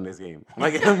ugly on Sunday's game. It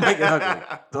might get ugly.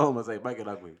 That's all I'm gonna say. It might get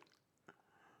ugly.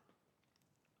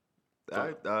 All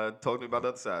right, talk to me about the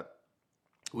other side.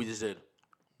 We just did.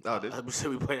 Oh, did We said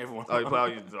we played everyone. you're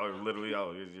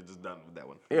just done with that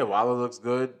one. Yeah, Waller looks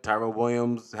good. Tyrell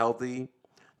Williams healthy.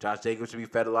 Josh Jacobs should be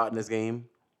fed a lot in this game.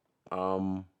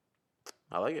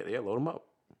 I like it. Yeah, load him up.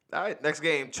 All right, next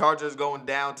game. Chargers going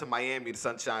down to Miami, the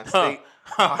Sunshine State,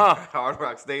 Hard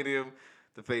Rock Stadium,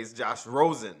 to face Josh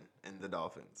Rosen and the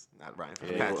Dolphins. Not Ryan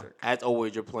Fitzpatrick. As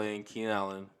always, you're playing Keenan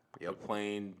Allen. You're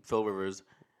playing Phil Rivers.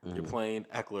 You're playing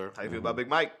Eckler. How you feel about Big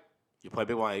Mike? You play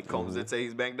Big Mike. Combs did say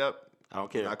he's banged up. I don't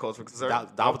care. Not cause for concern.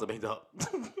 Dolphins are banged up.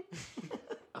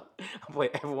 I play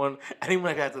everyone.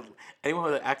 Anyone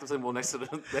with an active symbol next to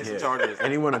the Chargers.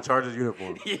 Anyone in Chargers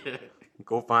uniform. Yeah.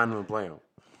 Go find them and play them.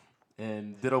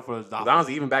 And ditto for the Dolphins.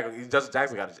 Honestly, even Justin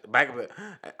Jackson got a back.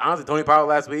 Honestly, Tony Powell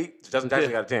last week, Justin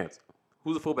Jackson got a chance.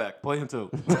 Who's the fullback? Play him too.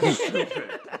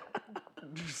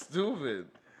 Stupid.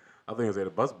 I think it was the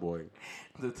bus boy.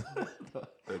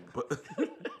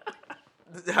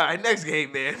 All right, next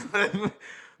game, man.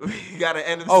 We got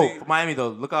an NFC. Oh, for Miami though.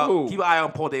 Look out. Who? Keep an eye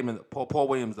on Paul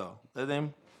Williams though. That's his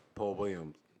name? Paul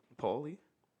Williams. Paulie?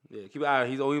 Yeah, keep an eye on him.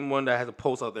 He's the only one that has a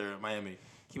post out there in Miami.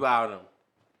 Keep an eye on him.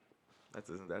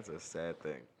 That's a sad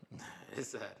thing. It's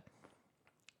sad.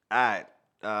 All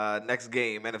right, next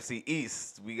game, NFC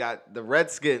East. We got the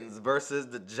Redskins versus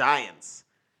the Giants.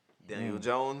 Daniel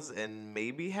Jones and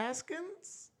maybe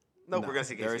Haskins? No, we're going to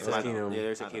see There's Casey. Keenum. Yeah,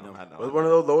 there's a I Keenum. know. Was one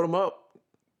of those load him up?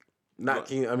 Not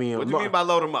Keenum. I mean, What do you mean by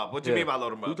load them up? What do you Yeah. mean by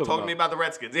load them Who you up? talking Talk to me about? about the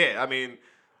Redskins. Yeah, I mean,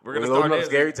 We're gonna loading start up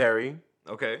Scary Terry,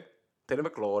 Okay. Taylor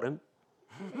McLaurin.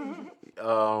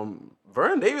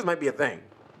 Vernon Davis might be a thing.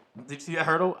 Did you see that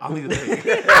hurdle? I don't think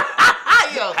it's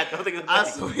I don't think it's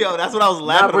That's what I was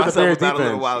laughing at myself about a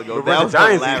little while ago. That was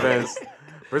Giants hilarious. defense.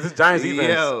 Versus Giants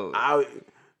defense. Yo.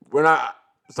 We're not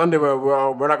Sunday.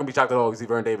 We're not gonna be shocked at all. We see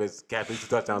Vernon Davis catch 2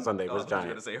 touchdowns Sunday versus I was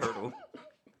Giants. gonna say hurdle.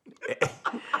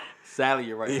 Sadly,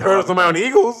 you're right. He hurdled somebody on the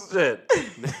Eagles. Shit.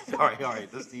 all right.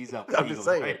 Let's ease up. I'm just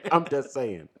saying. I'm just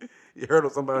saying. He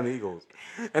hurdled somebody on the Eagles,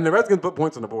 and the Redskins put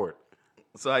points on the board.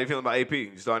 So how you feeling about AP?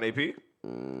 You starting AP?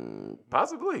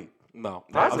 Possibly. No.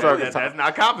 That's I'm sorry. That's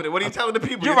not confident. What are you telling the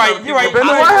people? You're right. Depending on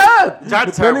who I have.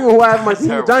 Giants Depending on who I have on my team,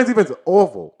 the Giants defense is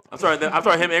awful. I'm sorry.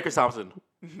 Him and Chris Thompson.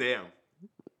 Damn.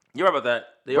 You're right about that.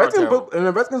 They are terrible. And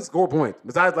the Redskins score points.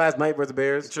 Besides last night versus the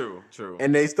Bears. True.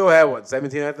 And they still had,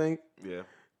 17, I think? Yeah.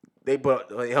 They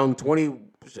hung 20.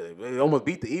 They almost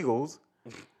beat the Eagles.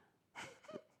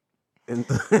 And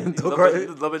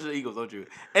love it to the Eagles, don't you?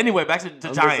 Anyway, back to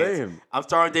the Giants. I'm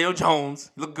starting Daniel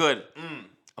Jones. Look good.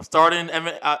 I'm starting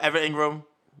Evan Ingram.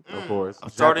 Of course. I'm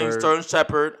starting Sterling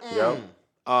Shepard. Yep.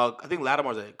 I think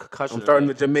Lattimore's a concussion. I'm starting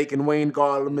the Jamaican Wayne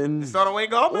Gallman. You starting Wayne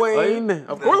Gallman? Wayne.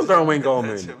 Of course I'm starting Wayne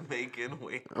Gallman. Jamaican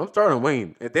Wayne. I'm starting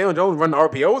Wayne. If Daniel Jones run the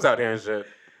RPOs out there and shit.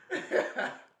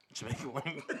 Jamaican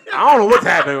Wayne. I don't know what's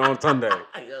happening on Sunday.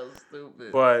 Yo,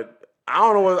 stupid. But I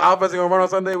don't know what offense they're going to run on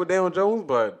Sunday with Daniel Jones,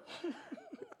 but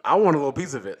I want a little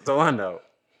piece of it. So I know.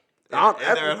 And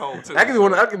they're at home, too. That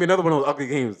could be another one of those ugly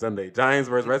games Sunday. Giants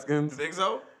versus Redskins. You think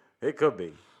so? It could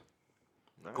be.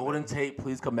 Golden Tate,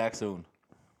 please come back soon.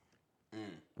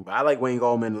 But I like Wayne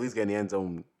Gallman at least getting the end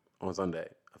zone on Sunday.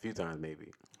 A few times,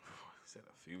 maybe. Said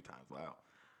a few times. Wow.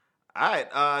 All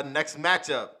right. Next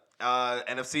matchup.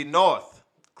 NFC North.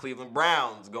 Cleveland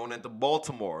Browns going into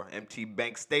Baltimore. MT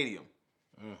Bank Stadium.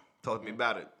 Talk to me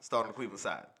about it. Start on the Cleveland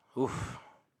side. Oof.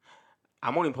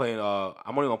 I'm only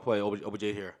gonna play OBJ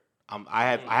here.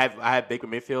 I have Baker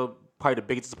Mayfield, probably the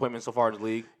biggest disappointment so far in the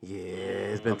league. Yeah,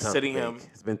 it's been tough. Sitting him.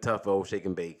 It's been tough for old shake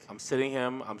and bake. I'm sitting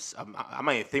him. I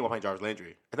might even think about playing Jarvis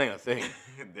Landry. I think a thing.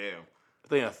 Damn. I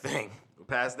think a thing.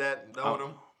 Past that, done with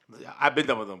him. I've been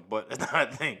done with him, but it's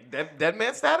not a thing. Dead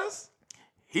man status?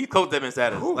 He's close to dead man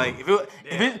status. Ooh. Like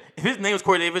if his name was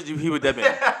Corey Davis, he was dead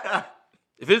man.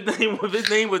 if his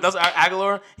name was Nelson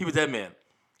Aguilar, he was dead man.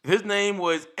 If his name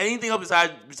was anything else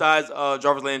besides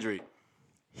Jarvis Landry,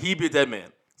 he'd be a dead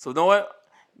man. So you know what?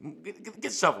 Get the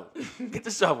shovel. Get the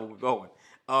shovel going.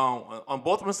 On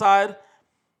Baltimore side,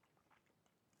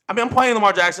 I mean, I'm playing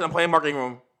Lamar Jackson. I'm playing Mark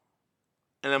Ingram.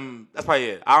 And that's probably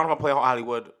it. I don't know if I'm playing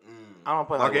Hollywood. I don't know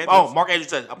if I'm playing Hollywood. Oh, Mark Andrews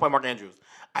says I'm playing Mark Andrews.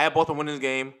 I have Baltimore winning this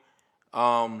game.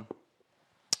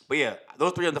 But yeah,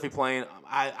 those three I'm definitely playing.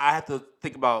 I have to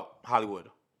think about Hollywood.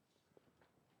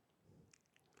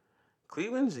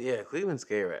 Cleveland's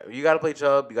scary. You got to play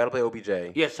Chubb. You got to play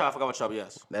OBJ. Yes, I forgot about Chubb,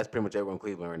 yes. That's pretty much everyone in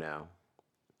Cleveland right now.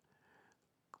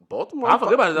 Baltimore. I don't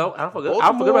forget about it, though. I don't forget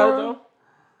about it, though.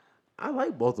 I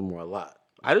like Baltimore a lot.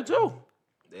 I do, too.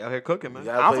 They out here cooking, man.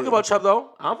 I don't forget about Chubb, though.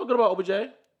 I don't forget about OBJ.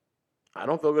 I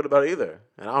don't feel good about it either.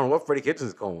 And I don't know what Freddie Kitchens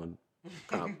is calling.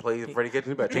 Kind of play Freddie Kitchens.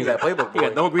 You better change that playbook, boy. He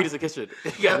got no ingredients in the kitchen.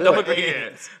 He got no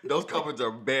ingredients. Those cupboards are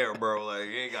bare, bro. Like,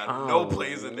 you ain't got no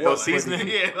plays in there. No like, seasoning.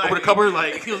 Yeah, like, Open the cupboard,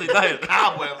 like, he was like,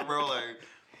 cobwebs, bro. Like,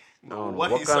 I don't know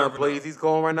what kind of plays he's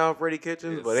calling right now, Freddie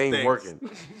Kitchens, but it ain't working.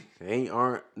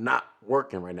 Aren't not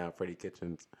working right now, Freddie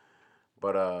Kitchens.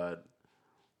 But I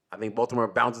think Baltimore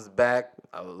bounces back.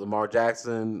 Lamar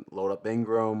Jackson, load up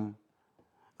Ingram.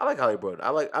 I like Hollywood.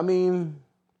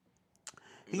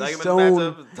 He's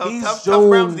shown tough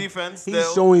Browns defense.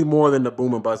 He's showing more than the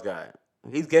boom and bust guy.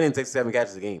 He's getting 6-7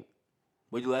 catches a game.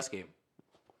 What did you last game?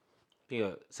 He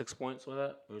got 6 points with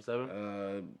that? Or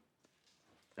 7?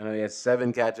 I know he had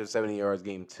 7 catches, 70 yards,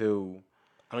 game 2.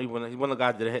 I know he's one of the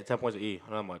guys that hit 10 points at E. I don't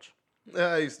know how much.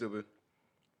 Yeah, he's stupid.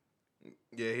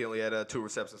 Yeah, he only had 2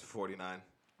 receptions for 49.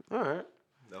 All right.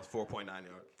 That was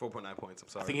 4.9 points. I'm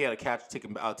sorry. I think he had a catch,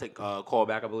 call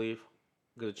back, I believe.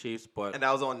 Good Chiefs, but and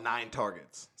that was on 9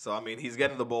 targets. So I mean, he's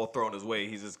getting the ball thrown his way.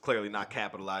 He's just clearly not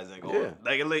capitalizing. Yeah.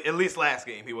 Like at least last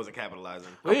game, he wasn't capitalizing.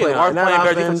 He's playing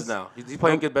better defenses now. He's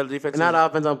playing good, better defenses. In that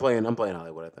offense, I'm playing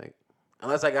Hollywood. I think,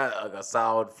 unless I got a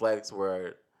solid flex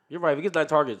where you're right. If he gets 9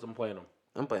 targets, I'm playing him.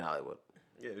 I'm playing Hollywood.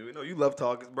 Yeah, we know you love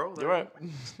targets, bro. You're right.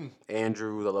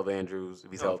 Andrews, I love Andrews.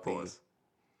 If he's healthy. All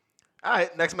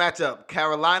right, next matchup: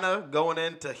 Carolina going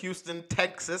into Houston,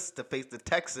 Texas, to face the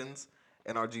Texans,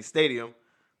 NRG Stadium.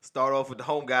 Start off with the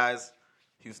home guys,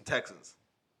 Houston Texans.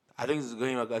 I think this is a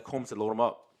game like home to load them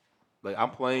up. Like I'm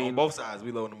playing on both sides.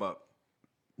 We loading them up.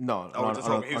 No, on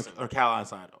Carolina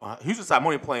side. Houston side, I'm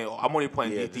only playing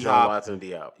D Hop. Watson,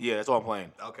 D Hop. Yeah, that's all I'm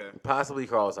playing. Okay. Possibly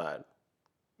Carl side.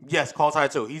 Yes, Carl's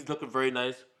tired too. He's looking very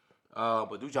nice.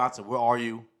 But Duke Johnson, where are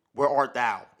you? Where art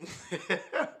thou?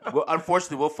 Well,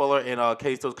 unfortunately, Will Fuller and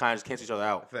Katie Stills kind of just cancel each other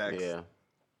out. Facts. Yeah.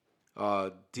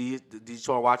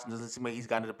 Deshaun Watson doesn't seem like he's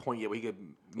gotten to the point yet where he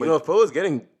could. Fuller's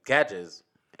getting catches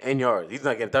and yards. He's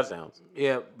not getting touchdowns.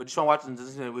 Yeah, but Deshaun Watson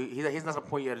doesn't seem like he's not at a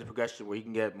point yet in his progression where he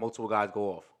can get multiple guys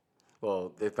go off.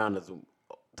 Well, they found his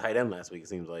tight end last week. It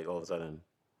seems like all of a sudden,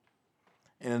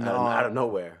 And out of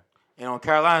nowhere. And on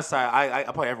Carolina's side,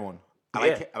 I play everyone.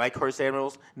 Yeah. I like Curtis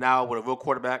Samuels now with a real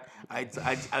quarterback. I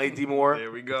like D Moore.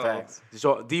 There we go. Facts.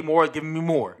 D Moore is giving me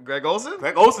more. Greg Olsen?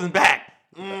 Greg Olsen's back.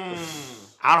 I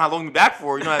don't know how long he's back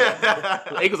for. You know,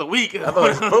 acres a week. I thought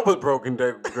his foot was broken,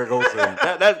 Greg Olsen.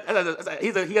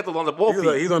 He got the Alonzo Ball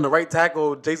feet. He's on the right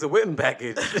tackle, Jason Witten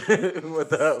package. With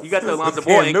the, He got the Alonzo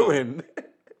Ball ankle. Newton.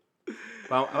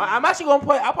 I'm actually gonna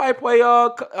play. I'll probably play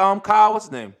Kyle. What's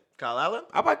his name? Kyle Allen?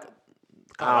 I'll play.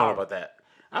 I don't know about that.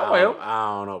 I'll play him.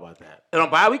 I don't know about that. And on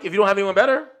bye week, if you don't have anyone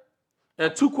better, in a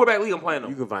 2-quarterback league, I'm playing You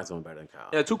them. can find someone better than Kyle.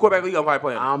 In a 2-quarterback league, I'm probably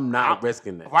playing them. I'm not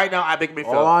risking that. Right now, I Baker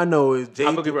Mayfield. All I know is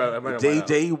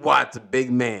J.J. Watt's a big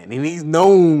man, and he's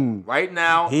known. Right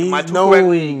now, in He's my 2-quarterback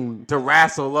league, known to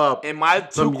wrestle up in my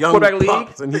some young 2-quarterback league,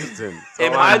 pups in Houston.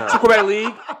 in my 2-quarterback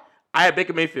league, I have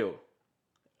Baker Mayfield.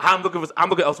 I'm looking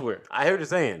elsewhere. I hear what you're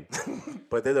saying,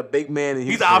 but there's a big man in Houston.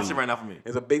 He's the option right now for me.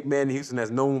 There's a big man in Houston that's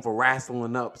known for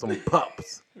wrestling up some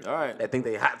pups. All right. That think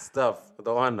they hot stuff. That's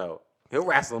all I know. He'll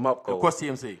wrestle them up, Cole. Of course,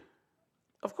 TMC.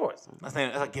 Of course. That's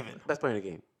a given. Best player in the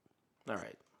game. All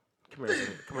right. Come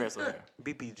here, Sylvia.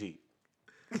 BPG.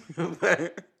 You're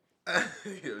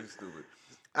stupid.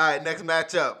 All right, next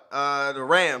matchup. The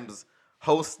Rams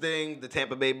hosting the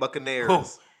Tampa Bay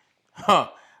Buccaneers. Huh.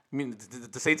 I mean,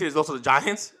 the same team is also the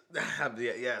Giants?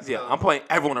 Yeah, I'm playing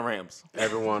everyone on the Rams.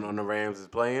 Everyone on the Rams is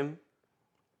playing.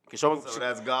 So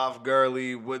that's Goff,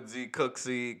 Gurley, Woodsy,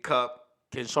 Cooksey, Cup.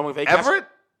 Can Sean McVay Everett?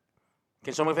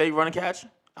 Can Sean McVay run and catch?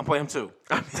 I'm playing him too.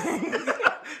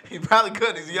 He probably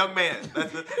could. He's a young man.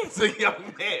 That's a young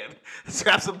man.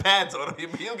 Strap some pads on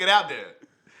him. He'll get out there.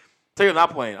 Tell you I'm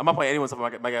not playing. I'm not playing anyone.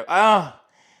 Something my guy.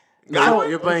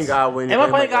 You're playing Godwin. Am I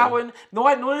playing Godwin? No,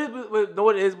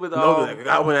 it is with.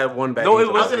 Godwin had one back. No, I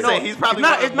was gonna say he's probably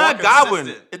it's not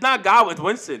Godwin. It's not Godwin. It's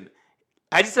Winston.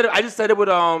 I just said it with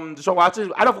Deshaun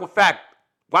Watson. I know for a fact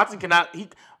Watson cannot.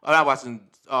 Not Watson.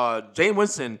 James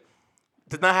Winston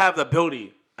does not have the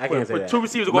ability. I can't say for that. two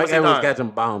receivers to go at Mike the same Evans time. catching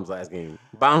bombs last game.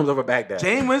 Bombs over Baghdad.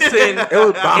 James Winston It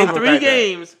was bombs in over 3 Baghdad.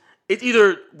 games. It's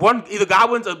either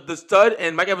Godwin's the stud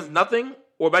and Mike Evans is nothing,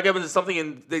 or Mike Evans is something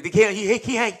and they can't. He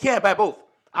can't bat both.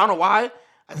 I don't know why.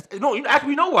 No, actually,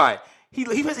 we know why. He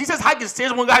says hike and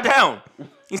stares one guy down.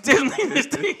 He stares. He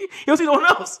don't see no one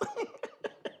else.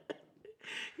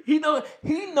 He know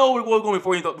where the ball's going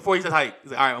before he says hike.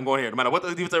 He's like, all right, I'm going here. No matter what the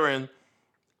defense they're in,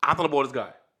 I'm throwing the ball to this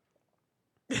guy.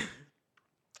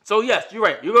 So yes, you're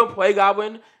right. You're gonna play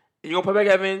Godwin. You're gonna play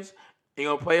Mike Evans.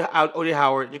 You're gonna play O.J.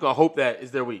 Howard. You're gonna hope that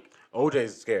it's their week.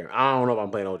 OJ's scary. I don't know if I'm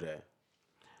playing OJ.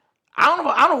 I don't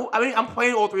know. I mean, I'm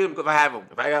playing all 3 of them because I have them.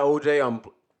 If I got OJ,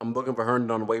 I'm looking for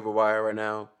Herndon on the waiver wire right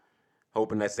now,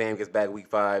 hoping that Sam gets back week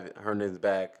 5. Herndon's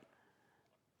back.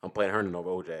 I'm playing Herndon over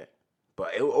OJ.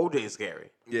 But OJ is scary.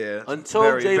 Yeah.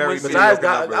 Until Jay Winston. Besides,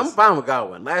 I'm fine with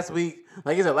Godwin. Last week,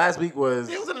 like you said, it was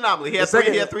an anomaly. He had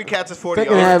 3 catches, 40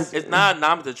 second yards. half- It's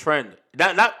not a trend.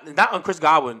 Not on Chris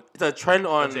Godwin. It's a trend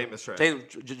on Jameis trend.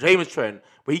 Jameis trend.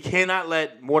 But he cannot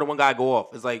let more than one guy go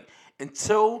off. It's like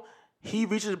until he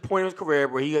reaches a point in his career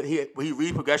where he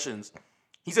reads progressions.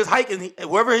 He says hike, and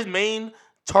wherever his main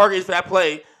target is for that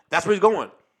play, that's where he's going.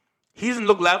 He doesn't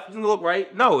look left. He doesn't look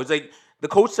right. No, it's like the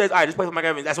coach says, all right, just play for Mike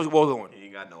Evans. That's where he's going. He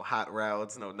ain't got no hot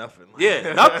routes, no nothing.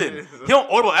 Yeah, nothing. He don't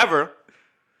audible ever.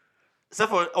 Except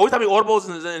for only time he audibles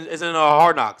is in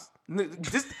Hard Knocks.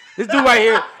 This dude right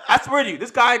here, I swear to you,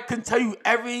 this guy can tell you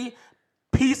every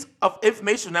piece of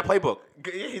information in that playbook.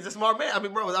 Yeah, he's a smart man. I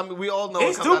mean, bro. We all know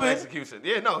He's it comes out of stupid. execution.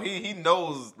 Yeah, no, he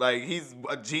knows. Like he's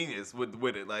a genius with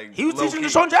it. Like He was low teaching key.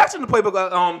 Deshaun Jackson the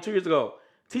playbook 2 years ago.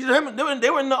 Teaching him. They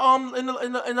were in the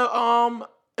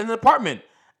apartment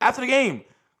after the game,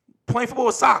 playing football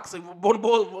with socks, like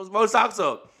rolling socks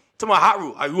up. Talking about hot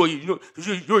route. You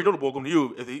already know the ball going to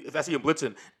you if I see him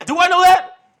blitzing. Do I know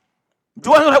that?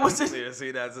 Do I know that? Yeah,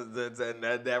 see,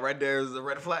 that right there is a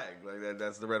red flag. Like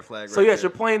that's the red flag. So right yes,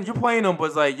 there. you're playing them, but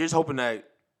it's like you're just hoping that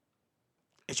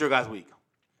it's your guys' week.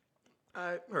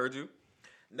 I heard you.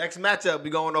 Next matchup, we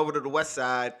going over to the west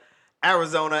side.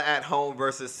 Arizona at home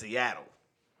versus Seattle.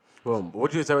 Boom.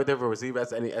 What you say right there for receiver?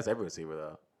 That's every receiver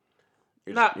though.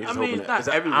 You're Not hoping that- not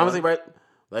everyone. Honestly, right?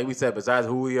 Like we said, besides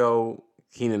Julio,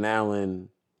 Keenan Allen.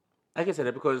 Like I said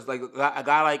that because like a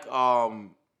guy like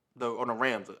on the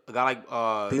Rams. A guy like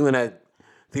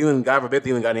Thielen, God forbid,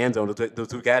 Thielen got in the end zone those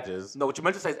 2 catches. No, what you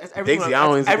meant to say is Dixie,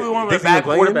 everyone with a bad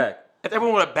quarterback. That's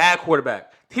everyone with a bad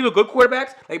quarterback. Team of good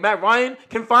quarterbacks like Matt Ryan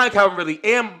can find Calvin Ridley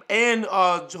and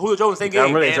Julio Jones same game.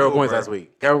 Calvin Ridley had 0 points last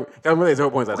week. Calvin Ridley had 0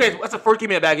 points last week. Okay, that's the first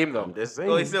game in a bad game though. I'm just saying.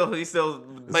 Well, he still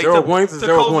like, 0 points is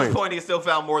 0 Cole's points. point, he still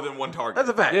found more than one target. That's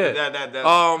a fact.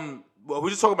 Yeah. Well, we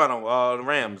just talking about the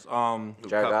Rams.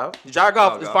 Jared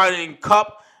Goff is finding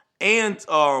Cup and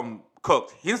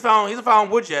Cook. He hasn't found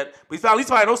Woods yet, but he's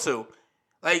finding those two.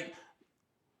 Like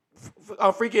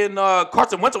freaking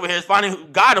Carson Wentz over here is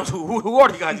finding God knows who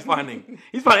are the guys he's finding.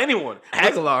 He's finding anyone.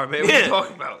 Aguilar, man. What are you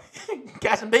talking about?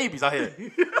 Catching babies out here.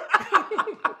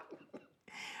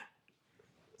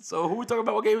 So who we talking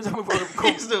about? What game was that before?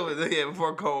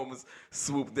 Before Combs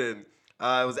swooped in. It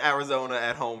was Arizona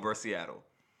at home versus Seattle.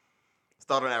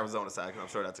 Start on Arizona side, because I'm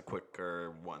sure that's a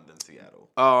quicker one than Seattle.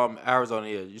 Arizona,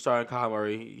 yeah. You're starting Kyle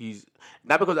Murray. He's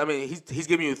not because he's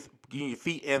giving you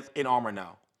feet and armor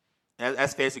now. And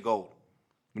that's fancy gold.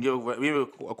 When you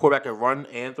have a quarterback can run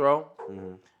and throw.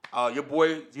 Mm-hmm. Your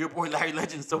boy Larry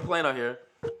Legend's still playing out here.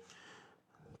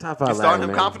 Top 5. You starting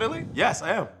him confidently? Yes,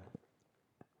 I am.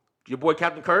 Your boy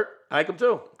Captain Kirk, I like him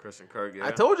too. Christian Kirk, yeah.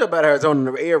 I told you about Arizona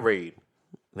in the air raid.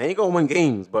 They ain't gonna win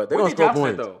games, but they're gonna score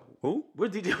points. Though? Who? Where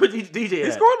DJ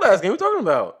He scored last game. What are you talking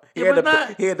about?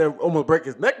 He had to almost break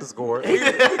his neck to score. The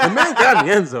man got in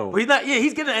the end zone. But he's not. Yeah,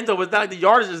 he's getting the end zone, but it's not like the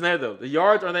yardage isn't there though. The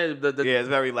yards are there. Yeah, it's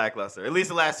very lackluster. At least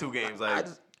the last 2 games,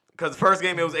 because the first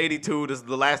game it was 82.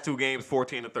 The last 2 games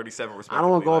 14 and 37 respectively. I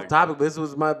don't want to go off topic, but this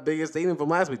was my biggest statement from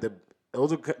last week.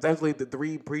 Those are essentially the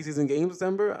 3 preseason games in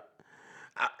December.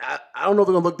 I don't know if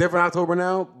they're gonna look different in October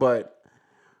now,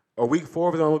 or week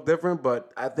 4 is gonna look different.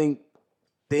 But I think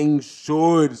things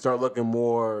should start looking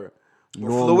more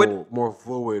normal, more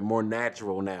fluid, more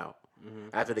natural now. Mm-hmm.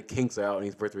 After the kinks are out in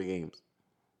these first 3 games,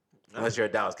 unless you're a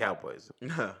Dallas Cowboys,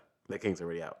 the kinks are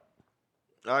already out.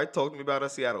 All right, talk to me about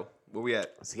Seattle. Where we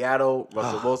at? Seattle,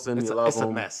 Russell Wilson. It's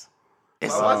a mess.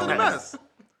 Why is it a mess?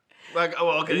 Like,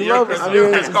 okay, you're a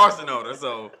Chris Carson owner,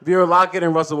 so if you're a Lockett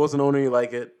and Russell Wilson owner, you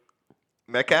like it.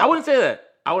 Metcalf? I wouldn't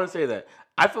say that.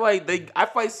 I feel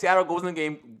like Seattle goes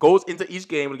into each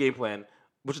game with a game plan,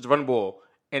 which is to run the ball,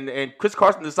 and Chris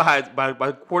Carson decides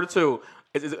by quarter 2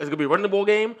 is it gonna be a running the ball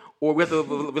game or we have to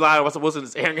rely on Russell Wilson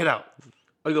just airing it out.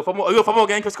 Are you gonna fumble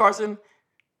again, Chris Carson?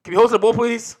 Can you hold to the ball,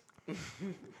 please?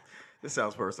 This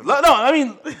sounds personal. No, I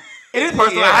mean it is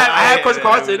personal. I have Chris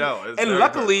Carson, and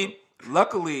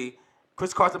luckily,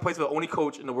 Chris Carson plays for the only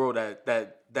coach in the world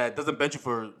that doesn't bench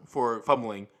you for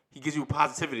fumbling. He gives you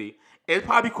positivity. It's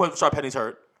probably because Rashard Penny's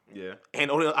hurt. Yeah.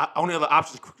 And only other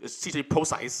option is CJ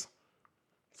Posice.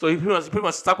 So he's pretty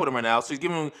much stuck with him right now. So he's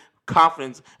giving him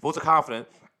confidence, votes of confidence,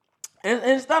 and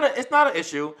it's not an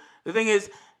issue. The thing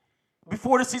is,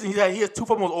 before this season, he has 2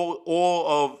 fumbles all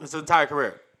of his entire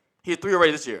career. He had 3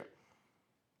 already this year.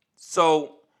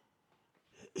 So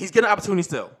he's getting an opportunity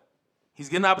still. He's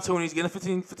getting an opportunity. He's getting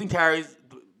 15 carries.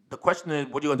 The question is,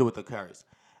 what are you gonna do with the carries?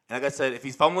 And like I said, if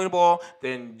he's fumbling the ball,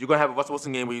 then you're gonna have a Russell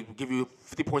Wilson game where he give you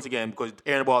 50 points again because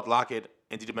airing the ball at Lockett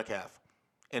and DJ Metcalf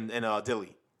and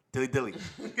Dilly. Dilly.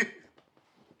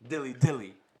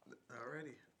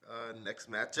 Alrighty. Next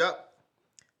matchup.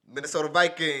 Minnesota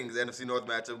Vikings, NFC North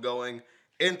matchup going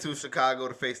into Chicago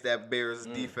to face that Bears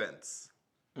defense.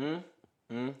 Only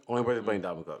person playing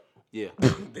Dalvin Cook. Yeah.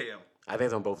 Damn. I think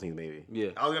it's on both teams, maybe.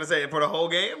 Yeah. I was gonna say for the whole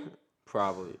game.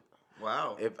 Probably.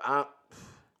 Wow.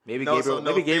 Maybe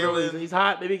Gabriel. He's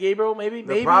hot. Maybe Gabriel. Maybe.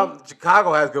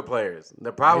 Chicago has good players.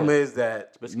 The problem is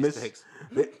that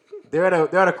they're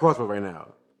at a crossroad right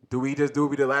now. Do we just do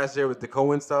what we did last year with the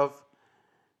Cohen stuff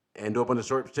and do a bunch of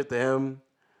short shit to him,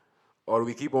 or do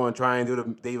we keep on trying to do the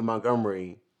David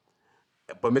Montgomery?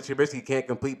 But Mitch Trubisky can't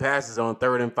complete passes on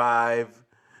 3rd and 5,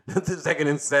 2nd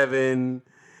and 7.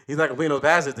 He's not completing those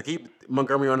passes to keep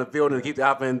Montgomery on the field and to keep the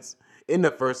offense in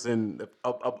the first and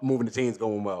up moving the chains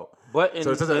going well.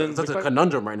 So it's such a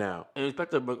conundrum right now. In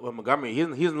respect to Montgomery, he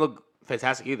doesn't look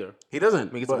fantastic either. He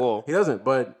doesn't. He gets the ball. He doesn't.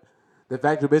 But the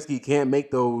fact Trubisky can't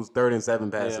make those 3rd and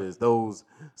 7 passes, those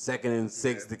 2nd and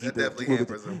 6 to keep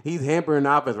he's hampering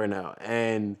the offense right now,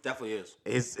 and definitely is.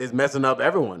 It's messing up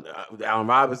everyone. Allen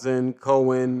Robinson,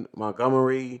 Cohen,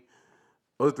 Montgomery.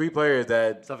 Those 3 players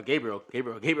that. Except for Gabriel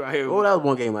out here. Oh, that was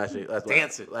one game last year.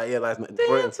 Dancing. Last night.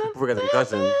 Before we got the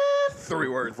concussion. 3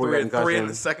 words. 3 in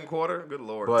the second quarter. Good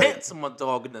Lord. But dancing my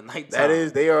dog in the nighttime. That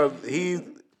is, he's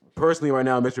personally right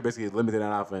now, Mr. Trubisky is limited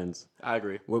on offense. I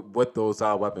agree. With those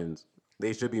solid weapons.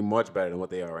 They should be much better than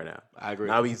what they are right now. I agree.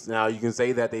 Now you can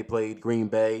say that they played Green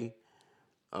Bay.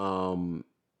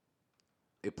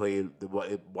 They played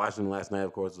Washington last night,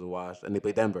 of course, was a wash. And they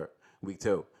played Denver week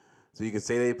 2. So you can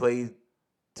say they played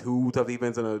 2 tough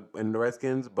defense in the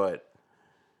Redskins, but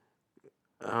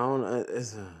I don't know.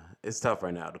 It's tough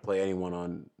right now to play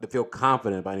to feel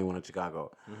confident about anyone in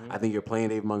Chicago. I think you're playing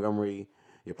Dave Montgomery,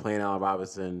 you're playing Allen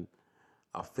Robinson.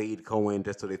 I'll fade Cohen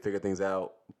just so they figure things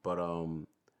out. But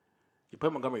You play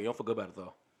Montgomery, you don't feel good about it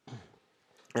though.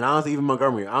 and honestly, even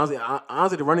Montgomery,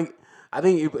 honestly, the running. I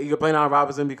think you're playing Allen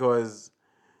Robinson because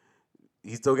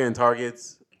he's still getting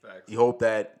targets. Facts. You hope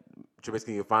that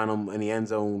Trubisky can find him in the end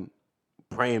zone,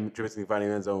 praying Trubisky can find him in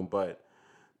the end zone. But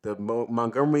the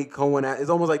Montgomery Cohen, it's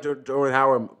almost like Jordan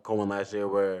Howard Cohen last year,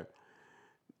 where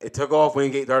it took off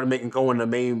when he started making Cohen the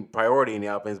main priority in the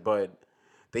offense. But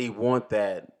they want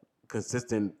that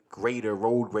consistent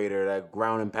road grader, that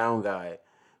ground and pound guy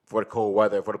for the cold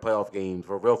weather, for the playoff games,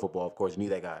 for real football. Of course, you need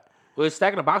that guy. Well, it's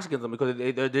stacking the box against them because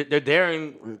they're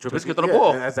daring Trubisky to throw the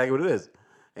ball. That's exactly what it is.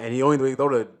 And he only throw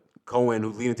to Cohen,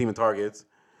 who's leading the team in targets,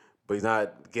 but he's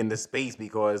not getting the space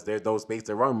because there's no space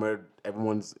to run where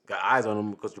everyone's got eyes on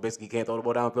him because Trubisky can't throw the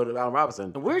ball downfield to Allen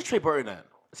Robinson. And where's Trey Burton at?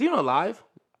 Is he even alive?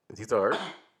 Is he still hurt?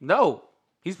 No,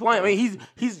 he's playing. I mean,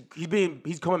 he's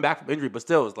coming back from injury, but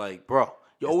still, it's like, bro,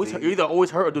 you're either always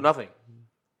hurt or do nothing.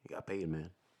 He got paid,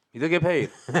 man. He did get paid.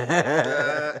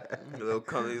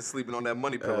 He's sleeping on that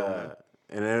money pillow, man.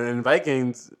 And then in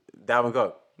Vikings, Dalvin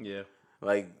Cook. Yeah.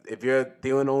 Like, if you're a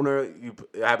Thielen owner, it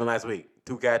happened last week.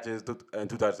 2 catches and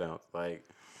 2 touchdowns. Like,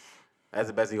 that's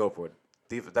the best you hope for.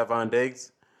 Stephon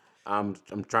Diggs, I'm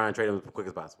trying to trade him as quick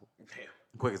as possible.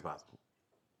 Damn. Quick as possible.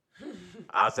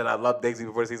 I said I loved Diggs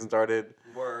before the season started.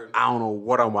 Word. I don't know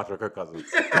what I'm watching with Kirk Cousins.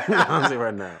 Honestly,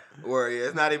 right now. Word, yeah.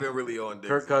 It's not even really on Diggs.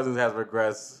 Kirk Cousins has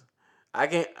regressed. I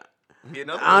can't. Yeah,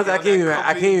 no, Honestly, I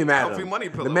can't even mad at comfy him. money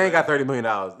pillow, The man man. got $30 million.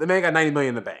 The man got $90 million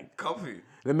in the bank. Comfy.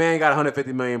 The man got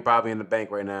 $150 million probably in the bank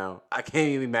right now. I can't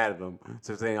even be mad at him.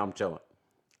 So saying I'm chilling.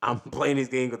 I'm playing these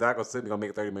games because they're not gonna sit me gonna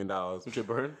make $30 million. Trey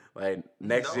Burton? Like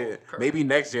next No, year, Kirk. maybe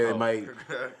next year they might.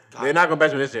 They're not gonna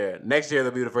bench him this year. Next year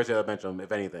they'll be the first year they'll bench him,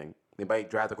 if anything. They might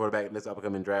draft a quarterback in this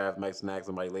upcoming draft, might snag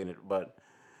somebody later. But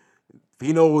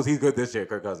he knows he's good this year,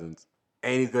 Kirk Cousins,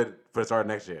 and he's good for the start of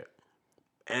next year.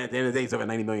 And at the end of the day, he's still got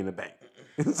 $90 million in the bank.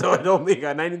 So it don't mean he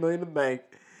got $90 million in the bank.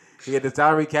 He had the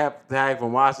salary cap tag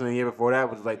from Washington the year before that,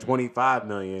 which was like $25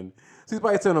 million. So he's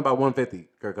probably selling about $150,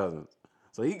 Kirk Cousins.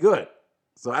 So he good.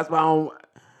 So that's why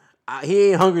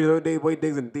he ain't hungry the way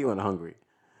Diggs and Thielen are hungry.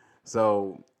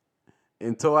 So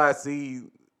until I see,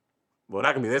 well,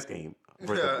 not gonna be this game. You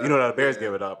know that the Bears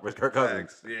give it up. It's Kirk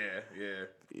Cousins. Yeah.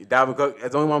 Dalvin Cook.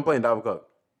 That's the only one I'm playing. Dalvin Cook.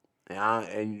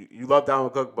 And you love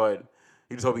Dalvin Cook, but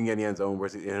you just hope he can get in the end zone.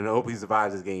 And I hope he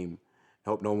survives this game.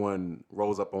 I hope no one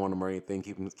rolls up on him or anything.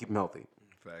 Keep him healthy.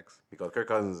 Facts. Because Kirk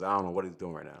Cousins, I don't know what he's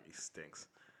doing right now. He stinks.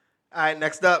 All right,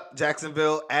 next up,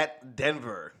 Jacksonville at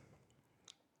Denver.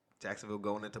 Jacksonville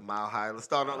going into Mile High. Let's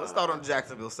start on the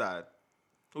Jacksonville side.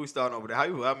 Who we starting over there?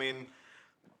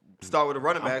 Start with the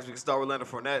running backs. We can start with Leonard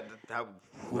Fournette.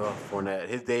 Fournette.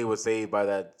 His day was saved by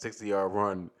that 60-yard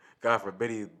run. God forbid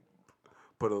he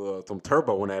put some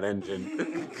turbo in that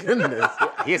engine. Goodness.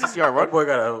 He has a 60-yard run. That boy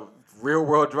got a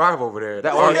real-world drive over there.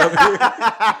 Real drive.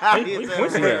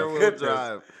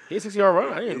 He has a 60-yard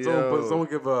run. I didn't. Someone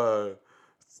give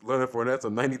Leonard Fournette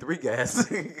some 93 gas.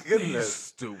 Goodness.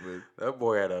 Stupid. That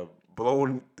boy had a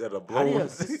blown. How do you have a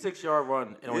 66-yard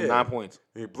run and only 9 points?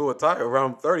 He blew a tire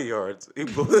around 30 yards. He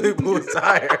blew his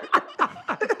tire.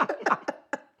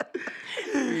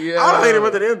 Yeah. I don't hate him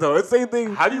at the end though. It's the same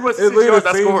thing. How do you run 66 yards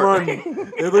that score? It's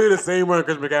literally the same run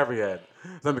Chris McCaffrey had.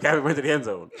 So McCaffrey went to the end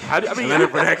zone. Leonard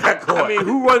Fournette got caught.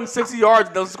 Who runs 60 yards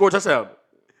and doesn't score a touchdown?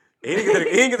 He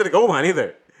didn't get to the goal line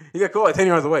either. He got caught like 10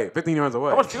 yards away, 15 yards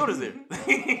away. How much field is there?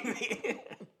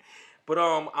 But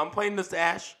I'm playing the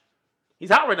stash. He's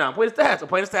hot right now. I'm playing the stash. I'm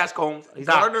playing the stash, Combs. He's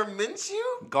hot.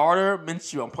 Gardner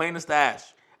Minshew. I'm playing the stash.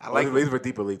 I like these for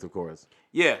deeper leagues, of course.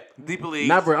 Yeah, deeper league.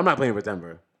 I'm not playing for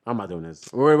Denver. I'm not doing this.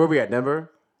 Where we at,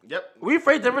 Denver? Yep. We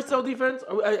afraid Denver still defense?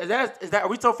 Are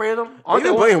we still afraid of them? They've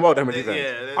been playing well, Denver defense.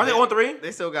 Yeah, Aren't they on 3?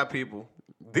 They still got people.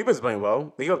 Defense is playing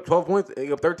well. They gave up 12 points. They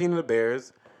gave up 13 to the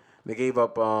Bears. They gave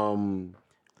up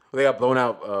they got blown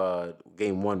out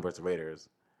game 1 versus the Raiders.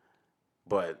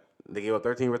 But they gave up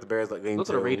 13 versus the Bears like game 2. Look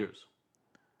at the Raiders.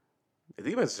 The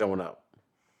defense is showing up.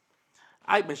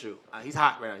 I Minshew. He's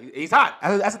hot right now. He's hot.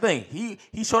 That's the thing. He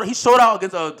showed out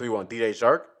against a. So you want DJ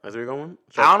Shark? That's where you're going?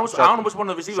 I don't know which one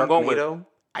of the receivers I'm going with. Sharknado?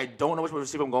 I don't know which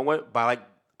receiver I'm going with, but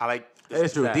I like.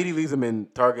 That's true. Dede leads them in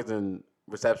targets and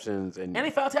receptions and they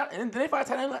found tight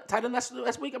end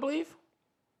last week, I believe.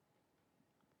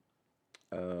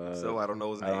 So I don't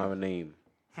know his name. I don't have a name.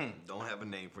 Don't have a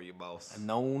name for your boss.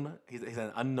 Unknown. He's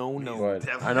an unknown.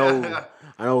 But I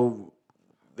know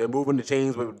they're moving the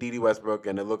chains with D.D. Westbrook,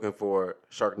 and they're looking for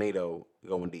Sharknado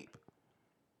going deep.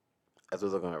 That's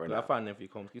what's looking at right now. I'll find it for you,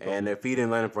 Combs. And they're feeding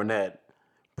Leonard Fournette,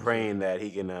 praying that he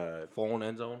can. Phone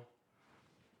end zone.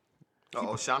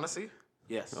 O'Shaughnessy?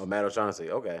 Yes. Matt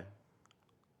O'Shaughnessy. Okay.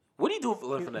 What do you do for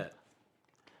Leonard Fournette?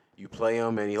 You play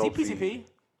him, and he Is he hopes PCP?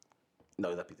 No,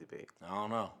 he's not PCP. I don't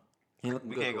know.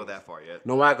 We can't go that far yet.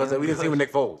 No, why? Because we didn't see him with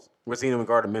Nick Foles. We're seeing him with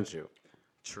Gardner Minshew.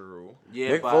 True. Yeah,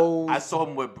 Nick but Foles- I saw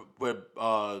him with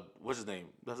what's his name?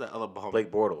 That's that other Bahama.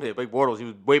 Blake Bortles. Yeah, Blake Bortles. He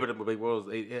was way better than Blake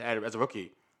Bortles as a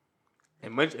rookie.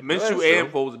 And Minshew that's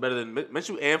and true. Foles is better than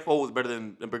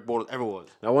Blake Bortles ever was.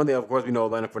 Now, one thing, of course, we know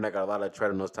Leonard Fournette got a lot of tread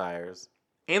on those tires.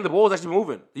 And the ball is actually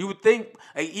moving. You would think,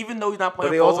 like, even though he's not But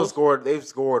playing, they Foles, also scored. They've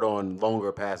scored on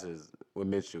longer passes with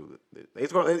Minshew. They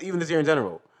scored even this year in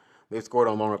general. They've scored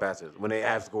on longer passes when they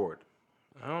have scored.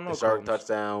 I don't know. The Shark Combs.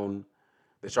 touchdown,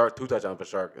 the Shark 2 touchdowns for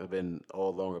Shark have been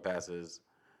all longer passes.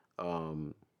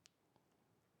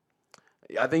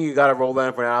 I think you got to roll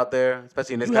Leonard Fournette out there,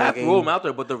 especially in this You kind have of to game. roll him out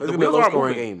there, but the It's gonna be a wheels aren't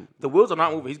low-scoring moving. game. The wheels are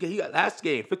not moving. He got last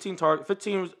game 15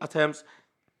 attempts,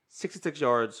 66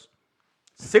 yards,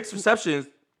 6 receptions,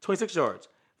 26 yards.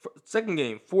 Second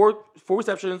game, four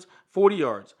receptions, 40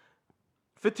 yards.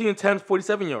 15 attempts,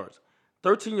 47 yards.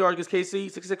 13 yards against KC,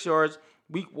 66 yards.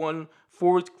 Week 1,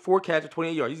 four catches,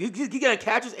 28 yards. He got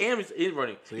catches and he's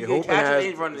running. So He's you're getting catches and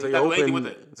he's running. so He's you're not doing anything hoping,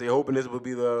 with it. so you're hoping this will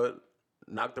be the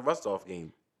knock the rust off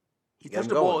game. He's Get him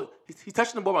touching the ball. going. He's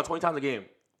touching the ball about 20 times a game.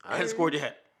 I I haven't hear scored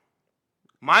yet.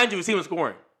 Mind you, we see him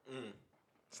scoring.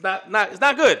 It's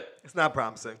not good. It's not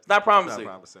promising. It's not It's promising.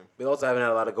 not promising. They also haven't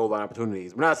had a lot of goal line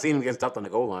opportunities. We're not seeing them get stuffed on the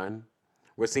goal line.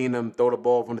 We're seeing them throw the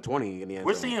ball from the 20 in the end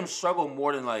We're zone. seeing him struggle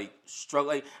more than struggle.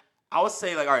 Like, I would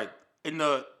say, all right, in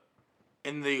the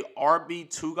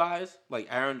RB2 guys, like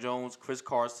Aaron Jones, Chris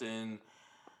Carson,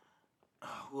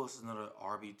 who else is another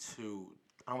RB2? I don't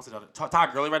want to say another.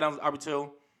 Todd Gurley right now is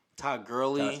RB2. Todd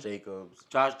Gurley,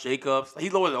 Josh Jacobs.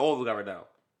 He's lower than all of them right now.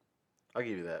 I'll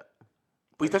give you that.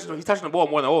 But he's touching the ball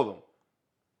more than all of them.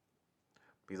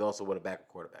 He's also with a backup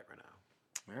quarterback right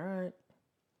now. All right.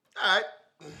 All right.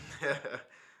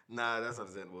 Nah, that's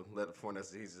understandable. Let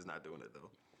Fournette, he's just not doing it,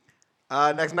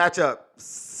 though. Next matchup,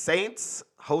 Saints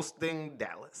hosting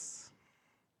Dallas.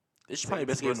 This is probably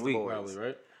the best game of the week, probably,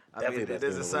 right? I mean, Definitely it best is game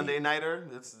a of the Sunday week. nighter.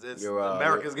 It's You're,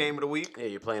 America's game of the week. Yeah,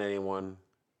 you're playing anyone.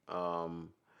 Well,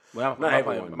 Not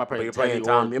everyone. But you're playing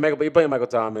Tom. You're playing Michael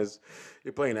Thomas.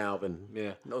 You're playing Alvin.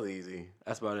 Yeah. No, easy.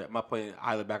 That's about it. I'm not playing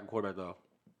either backup quarterback, though.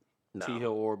 No. T.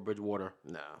 Hill or Bridgewater.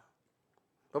 No.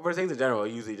 But for the Saints in general,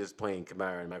 you're usually just playing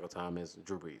Kamara and Michael Thomas and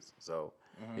Drew Brees. So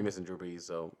you're missing Drew Brees,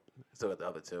 so still got the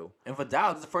other two. And for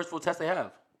Dallas, it's the first full test they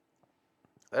have.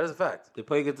 That is a fact. They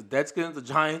play against the Deadskins, the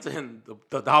Giants, and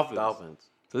the Dolphins.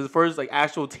 So this is the first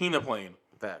actual team they're playing.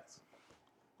 Facts.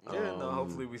 Yeah, no,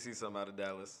 hopefully we see something out of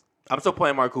Dallas. I'm still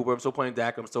playing Mark Cooper. I'm still playing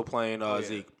Dak. I'm still playing yeah.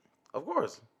 Zeke. Of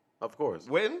course.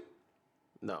 Win?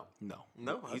 No. No.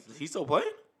 He's still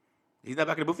playing? He's not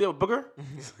back in the booth yet with Booker?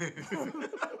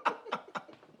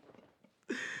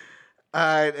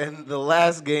 All right, and the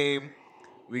last game,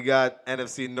 we got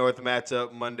NFC North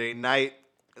matchup Monday night.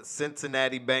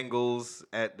 Cincinnati Bengals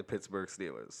at the Pittsburgh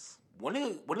Steelers. When are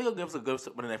they going to give us a good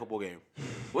Monday Night Football game?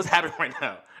 What's happening right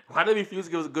now? Why do they refuse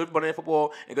to give us a good Monday Night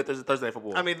Football and good Thursday Night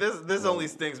Football? I mean, this only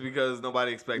stinks because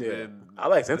nobody expected I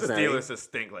like the Cincinnati. Steelers to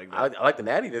stink like that. I like the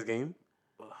Natty this game.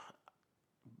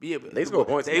 Yeah, They score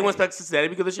points. Did anyone expect Cincinnati to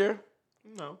be good this year?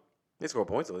 No. They score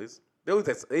points at least. They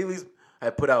at least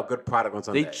have put out good product on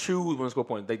Sunday. They choose when to score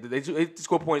points. They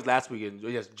scored points last weekend.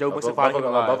 Yes, Joe Mixon finally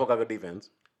came Buffalo alive. got good defense.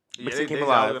 Mixon came I was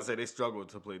alive. going to say they struggled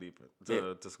to play defense,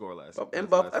 to score last In last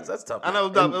Buffalo, week. that's tough. I know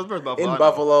it was versus Buffalo. I In know.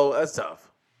 Buffalo, that's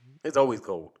tough. It's always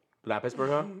cold. Not Pittsburgh,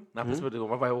 huh? Not Pittsburgh. They're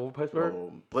going to run over Pittsburgh?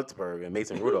 Oh, Blitzburg and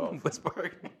Mason Rudolph.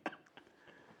 Pittsburgh.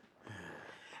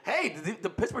 Hey, the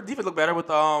Pittsburgh defense look better with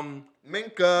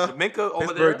Minka. Minka over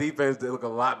Pittsburgh there. defense they look a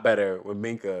lot better with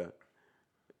Minka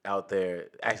out there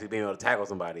actually being able to tackle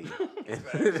somebody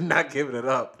and not giving it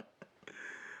up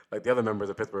like the other members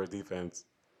of Pittsburgh's defense.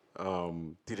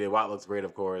 TJ Watt looks great,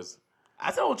 of course.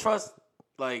 I still don't trust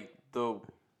the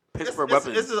Pittsburgh It's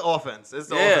weapons. the offense. It's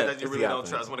the Yeah. offense that you It's really the don't offense.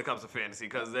 trust when it comes to fantasy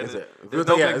because there's Is it? no Big it's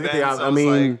Ben. the- So I it's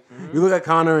mean, like, you look at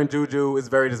Connor and Juju, it's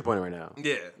very disappointing right now.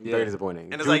 yeah. Very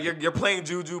disappointing. And it's like you're playing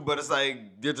Juju, but it's like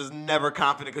you're just never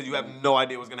confident because you have no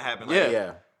idea what's gonna happen. Like, Yeah.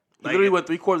 yeah. He literally went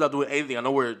 3 quarters without doing anything. I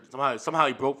know where somehow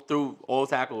he broke through all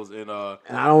tackles and And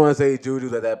I don't want to say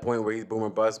Juju's at that point where he's boom or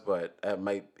bust, but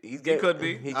He could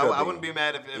be. He I could wouldn't be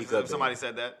mad He if could somebody be.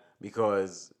 said that.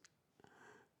 Because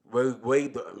I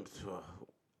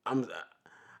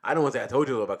don't want to say I told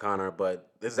you about Connor,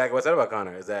 but this is exactly what I said about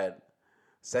Connor is that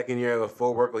second year of a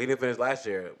full workload. He didn't finish last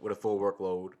year with a full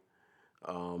workload.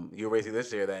 You already see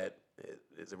this year that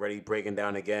it's already breaking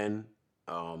down again.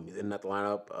 He's in that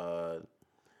lineup.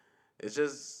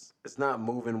 It's not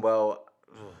moving well.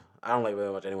 I don't like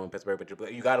very much anyone in Pittsburgh,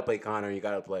 but you got to play Connor. And you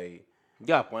got to play.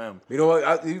 Yeah, him. You know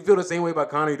what? You feel the same way about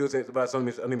Connor you do about Sonny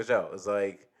Michel. It's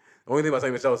like the only thing about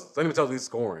Sonny Michel's at least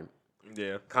scoring.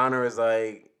 Yeah. Connor is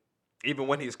like. Even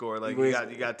when he scored, like you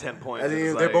got 10 points.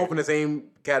 They're both in the same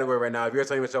category right now. If you're a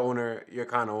Sonny Michel owner, you're a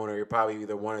Connor owner. You're probably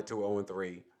either 1 or 2, 0 and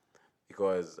 3,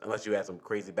 because unless you had some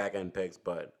crazy back end picks,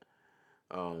 but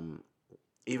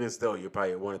even still, you're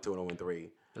probably 1 or 2 and 0 and 3.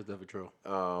 That's definitely true.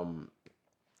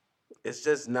 It's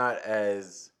just not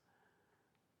as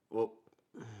well.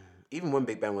 Even when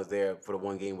Big Ben was there for the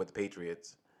one game with the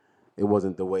Patriots, it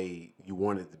wasn't the way you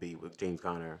wanted it to be with James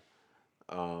Conner.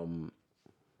 And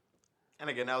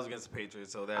again, that was against the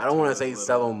Patriots, so that I don't want to say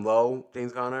sell him low,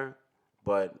 James Conner,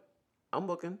 but I'm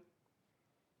looking.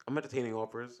 I'm entertaining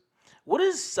offers. What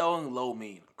does selling low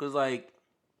mean? Because, like,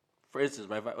 for instance,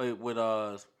 right, with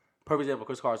perfect example,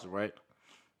 Chris Carson, right?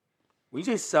 When you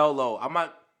say sell low, I'm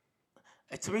not.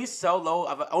 To me, sell low.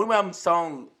 Only way I'm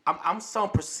selling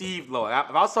perceived low. If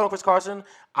I was selling Chris Carson,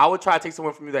 I would try to take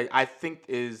someone from you that I think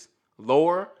is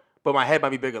lower, but my head might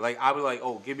be bigger. Like I would like,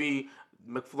 give me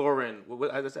McLaurin.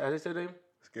 What I say the name?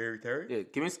 Scary Terry? Yeah,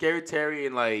 give me Scary Terry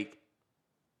and like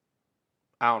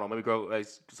I don't know, maybe go like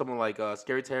someone like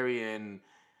Scary Terry and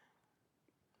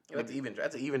That's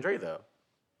an even trade though.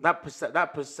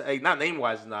 not name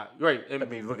wise, not right. I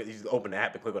mean, look at you open the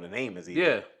app and click on the name is even.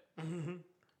 Yeah.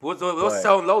 What's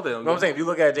selling low then? You know what I'm saying? If you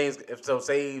look at James,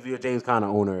 say if you're a James Conner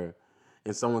owner,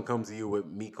 and someone comes to you with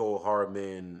Mecole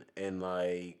Hardman and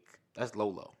like that's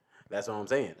low. That's what I'm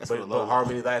saying. That's but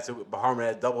Hardman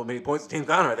has double many points to James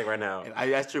Conner, I think, right now.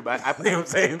 That's true, but I you know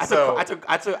what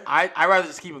I'm saying? I'd rather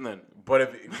just keep him then. But if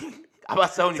I'm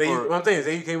not selling you for what I'm saying,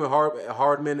 say you came with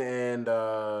Hardman and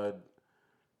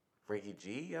Frankie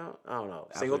G. I don't know.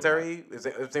 Singletary.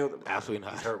 Absolutely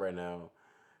not. He's hurt right now.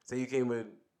 Say you came with.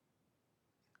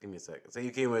 Give me a second. Say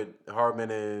you came with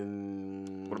Hardman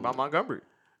and. What about Montgomery?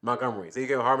 Say you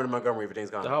came with Hardman and Montgomery for James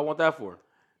Conner. The hell I want that for?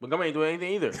 Montgomery ain't doing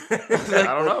anything either. I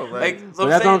don't know. So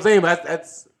that's what I'm saying. But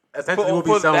that's essentially we'll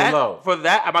be selling low. For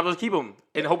that, I might as well keep him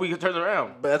and hope we can turn it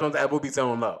around. But that's what I will be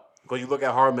selling low. Because you look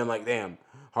at Hardman like, damn,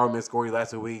 Hardman scored the last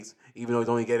 2 weeks. Even though he's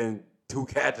only getting 3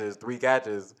 catches,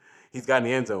 he's got in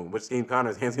the end zone, which James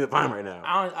Conner's hands in the prime right now.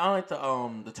 I don't like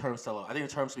the term sell low. I think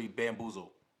the term should be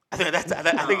bamboozle. I think it's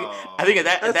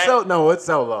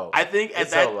sell low. I think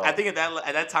at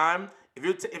that time,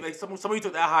 if somebody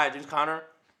took that high, James Conner,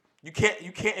 you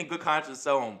can't in good conscience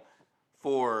sell him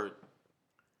for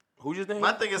who's your name?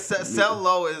 My thing is sell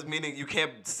low is meaning you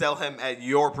can't sell him at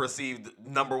your perceived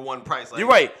number one price. Like, you're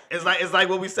right. It's like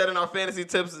what we said in our fantasy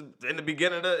tips in the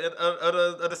beginning of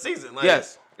the season. Like,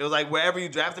 yes. It was like wherever you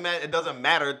draft him at, it doesn't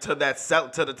matter to that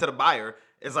to the buyer.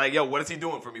 It's like, yo, what is he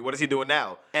doing for me? What is he doing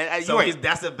now? And so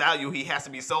that's the value he has to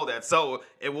be sold at. So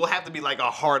it will have to be like a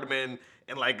Hardman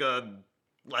and like a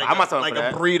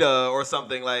Breida or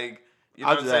something like. You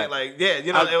know what I'm saying? Like, yeah,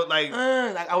 you know,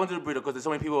 I went to the Burrito because there's so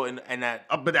many people in that.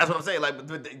 But that's what I'm saying.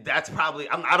 Like, that's probably.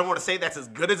 I don't want to say that's as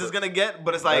good as it's gonna get,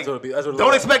 but it's like,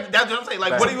 don't expect. That's what I'm saying.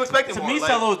 Like, what are you expecting? To me,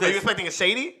 like, are you expecting a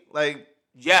shady? Like,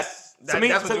 yes.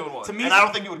 That's what you would want. And I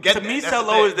don't think you would get. To me, sell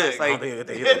low is this. Like,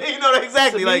 you know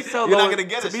exactly. Like, you're not gonna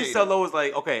get it. To me, sell low is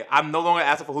like, okay, I'm no longer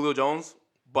asking for Julio Jones,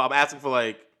 but I'm asking for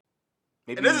like.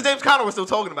 Maybe. And this is James Conner we're still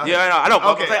talking about. Yeah, I know.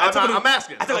 Okay, I'm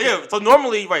asking. Yeah, so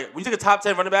normally, right, when you take a top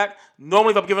 10 running back,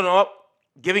 normally if I'm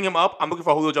giving him up, I'm looking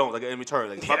for Julio Jones, like in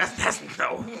return. Like, that's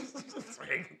no.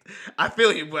 I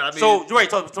feel you, but I mean. So, you're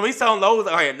right. So me selling low, like,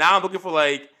 all right, now I'm looking for,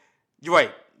 like, you're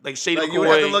right. Like Shady McCoy. You would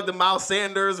have to look the Miles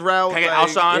Sanders route. Can I get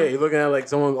Alshon? Yeah, you're looking at like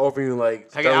someone offering you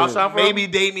like. Can I get Alshon for maybe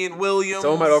Damian Williams.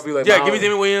 Someone might offer you like. Yeah, give me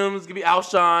Damian Williams. Give me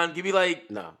Alshon. Give me like.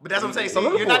 No. But that's what I'm saying.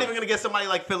 So you're not even gonna get somebody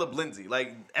like Philip Lindsay,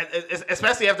 like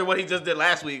especially after what he just did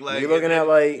last week. Like you're looking at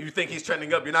like. You think he's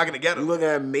trending up? You're not gonna get him. You're looking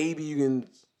at maybe you can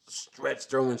stretch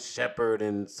Sterling Shepard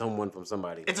and someone from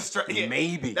somebody. It's a stretch. Yeah.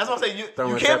 Maybe. That's what I'm saying. You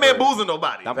can't bamboozle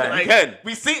nobody. You can.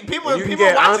 We see people are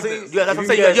watching this. Yeah, that's what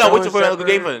I'm saying. Yeah, wait for a good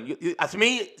game for him.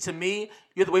 To me,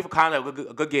 you have to wait for Conner a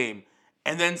good game,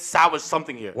 and then salvage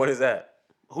something here. What is that?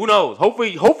 Who knows?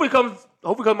 Hopefully comes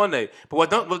Monday. But what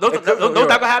don't that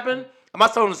gonna happen? I'm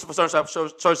not selling this for Serge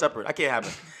Shepard. That can't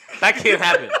happen. That can't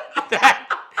happen.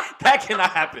 That cannot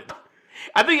happen.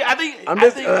 I think.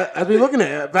 As we looking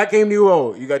at it, if I came to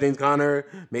you, you got James Conner.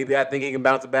 Maybe I think he can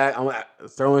bounce it back. I'm like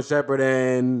Sterling Shepard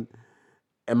and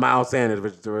Miles Sanders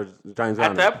for James Conner.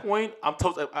 At that point, I'm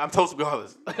toast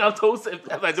regardless. Like I'm toast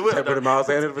if I do it. Shepard and Miles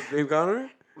Sanders for James Conner.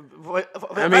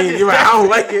 I mean, you're right. I don't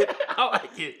like it. I don't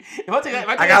like it. If I take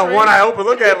I got one eye open.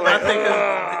 Look at it.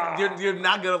 Like, you're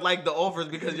not gonna like the offers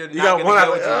because you're not got gonna one get eye.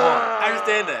 what you want. I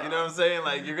understand that. You know what I'm saying?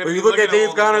 Like you're gonna. when be you look at looking James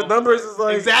all the Conner's offers. numbers, it's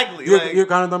like exactly. Your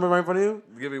Conner number right in front of you.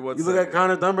 Give me one. You look at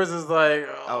Conner's numbers, it's like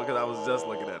because I was just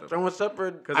looking at him. Throwing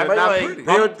Shepard. Because they're not like, pretty.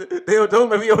 They don't throw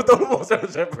the ball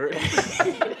to Shepard.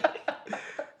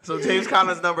 So James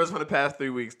Conner's numbers for the past 3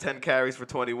 weeks: 10 carries for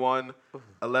 21,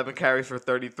 11 carries for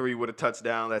 33 with a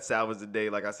touchdown. That salvaged the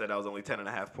day. Like I said, that was only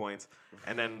 10.5 points.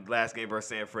 And then last game versus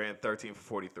San Fran, 13 for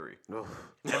 43. And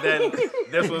then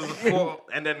this was 4.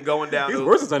 And then going down, He's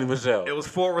worse than Sonny Michel. it was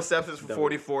 4 receptions for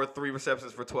 44, 3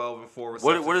 receptions for 12, and 4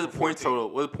 receptions. What is the for point 14. total?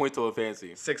 What is the point total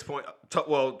fancy? 6.5,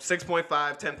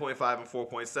 10.5, and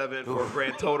 4.7 for a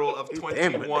grand total of 21.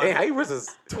 Damn, how you versus?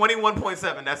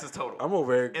 21.7. That's his total. I'm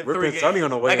over here In 3 ripping games. Sonny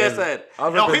on the way. Like I in. said,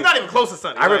 No, he's not even close to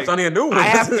Sonny. I ripped Sonny a new one. I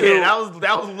have to- Yeah,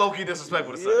 that was low-key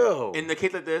disrespectful to Sonny. Yo. in the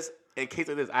case like this, I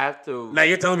have to. Now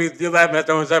you're telling me you're laughing at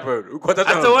throwing Shepard. What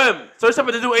touchdown? I told him. So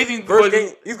Shepard didn't do anything. First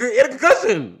game, he had a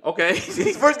concussion. Okay.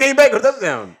 His first game back with a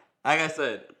touchdown. Like I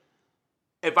said,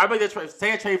 if I make that trade,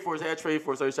 say I trade for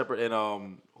Sterling Shepard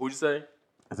and who'd you say?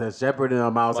 I said Shepard and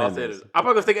Miles Miles Sanders. Sanders. I'm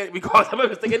probably gonna stick it because I'm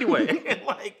gonna stick anyway.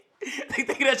 Like they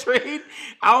taking that trade,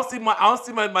 I don't see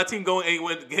my team going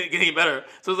anywhere getting any better.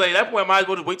 So it's like at that point I might as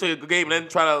well just wait till the game and then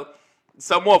try to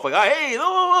sell them off. Like, hey,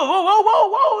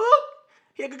 whoa, look,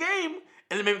 he had a good game,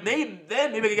 and then maybe I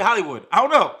can get Hollywood. I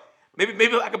don't know. Maybe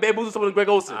I can bamboozle someone with Greg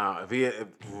Olsen.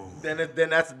 Then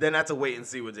that's a wait and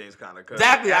see with James Conner.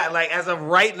 Exactly. Like as of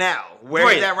right now, where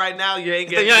Right. he's at right now, you ain't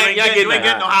getting getting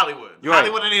no Hollywood. You're right.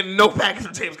 Hollywood ain't no package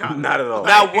for James Conner. Not at all.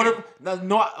 Now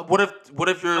what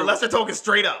if you're Unless they're talking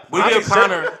straight up. what if you're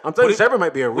Connor? I'm telling you, Shepard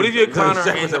might be a What if reach. you're Connor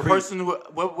Shepard's and the a reach. person who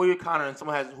what you're Connor and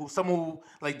someone who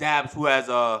like Dabs who has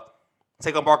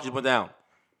Saquon Barkley just went down?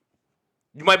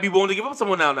 You might be willing to give up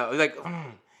someone now. It's like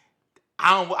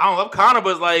I don't love Connor,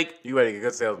 but it's like You ready to be a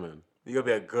good salesman. You gonna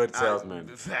be a good salesman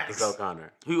to facts. sell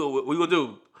Connor. what you gonna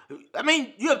do? I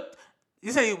mean,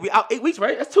 you say we out 8 weeks,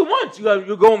 right? That's 2 months.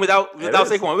 You're going without is.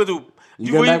 Saquon. We're gonna do.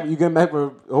 You get back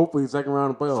for hopefully second round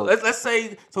of playoffs. Let's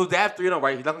say so. Dabs 3-0,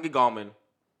 right? He's not gonna get Gallman.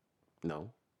 No.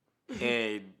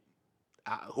 And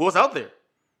who else out there?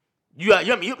 You got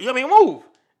to make a move.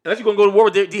 Unless you're gonna go to war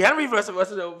with D. Henry for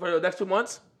the next 2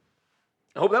 months.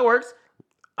 I hope that works.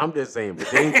 I'm just saying. But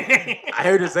James, I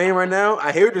hear what you're saying right now.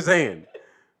 I hear what you're saying.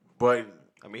 But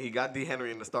I mean, he got D.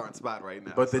 Henry in the starting spot right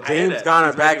now. the so- James that. Conner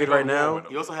He's ready to package go right to war now. with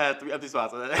him. He also had 3 empty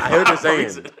spots. I hear what you're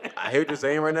saying. I hear what you're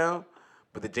saying right now.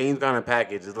 But the James Conner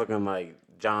package is looking like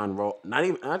John Ross. I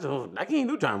can't even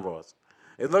do John Ross.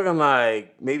 It's looking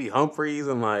like maybe Humphreys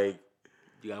and like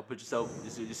You gotta put your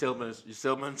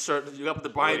salesman shirt. You gotta put the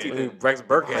Brian teeth in. Rex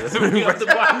Burkhead. You got the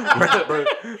Brian.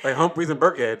 Like Humphreys and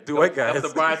Burkhead, two white guys. The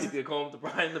Brian teeth. They call them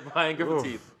the Brian Griffin Oof.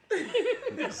 teeth.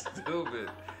 Stupid.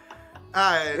 All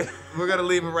right, we're gonna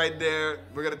leave it right there.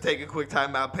 We're gonna take a quick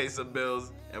timeout, pay some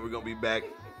bills, and we're gonna be back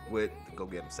with the Go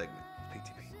Get 'Em segment.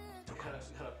 PTP.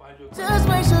 Just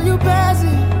make sure you pass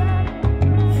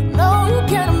it. No, you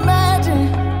can't imagine.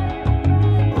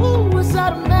 Ooh, it's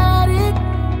automatic.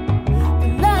 The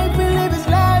life we live is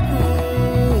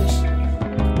lavish.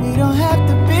 We don't have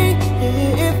to be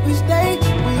here if we stay.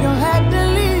 We don't have to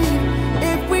leave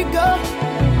if we go.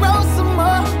 Roll some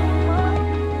more.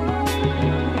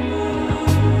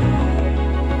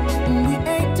 We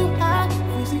ain't too high.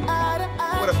 We see eye to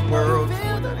eye. What up, world?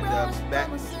 Feel the Daddy rush, Dubs back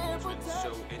I'm a with the simple Sportsman touch.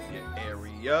 Show in your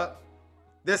area.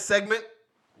 This segment,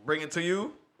 bringing to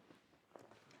you.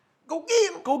 Go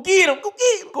get him. Go get him. Go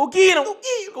get him. Go get him. Go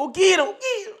get him. Go get him. Go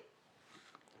get him.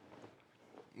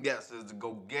 Yes, it's the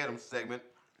Go Get 'Em segment.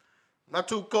 My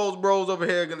 2Coles bros over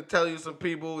here are going to tell you some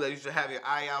people that you should have your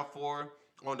eye out for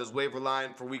on this waiver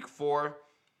line for week 4.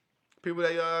 People that,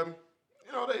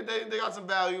 they got some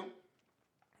value.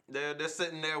 They're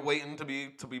sitting there waiting to be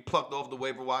plucked off the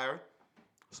waiver wire.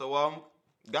 So,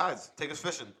 guys, take us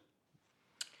fishing.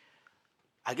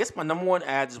 I guess my number one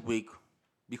ad this week,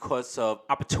 because of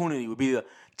opportunity, would be the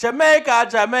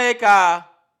Jamaica,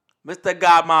 Mr.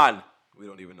 Godman. We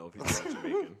don't even know if he's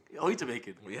Jamaican. Oh, he's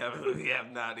Jamaican. We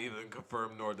have not even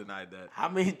confirmed nor denied that. How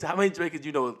many Jamaicans do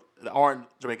you know that aren't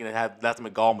Jamaican that have last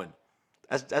name Gallman?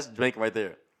 That's Jamaican right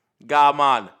there.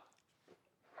 Godman.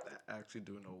 I actually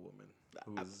do know a woman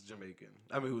who is Jamaican.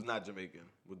 I mean, who's not Jamaican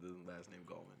with the last name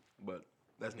Goldman. But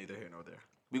that's neither here nor there.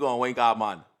 We going Wayne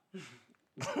Godman.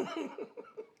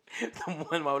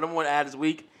 My number one ad this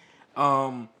week.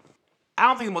 I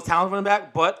don't think he's the most talented running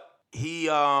back, but he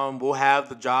will have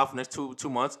the job for the next two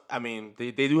months. I mean,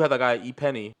 they do have that guy E.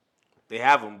 Penny. They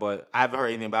have him, but I haven't heard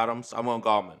anything about him, so I'm on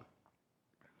Gallman.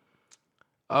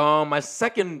 My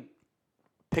second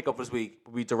pickup this week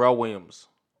will be Darrell Williams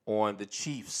on the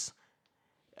Chiefs.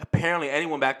 Apparently,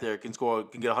 anyone back there can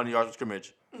get 100 yards from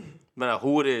scrimmage. No matter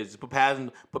who it is, put pads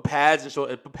and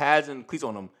cleats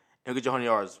on them, and get you 100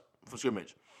 yards from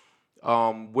scrimmage.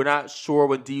 We're not sure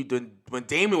when Damian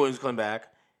Williams coming back,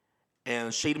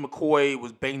 and Shady McCoy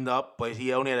was banged up, but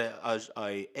he only had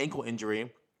a ankle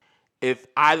injury. If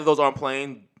either of those aren't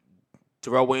playing,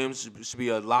 Darrell Williams should be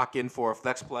a lock-in for a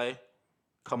flex play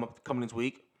coming this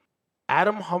week.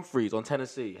 Adam Humphries on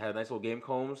Tennessee had a nice little game,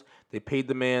 Combs. They paid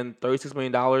the man $36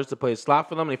 million to play a slot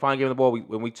for them. They finally gave him the ball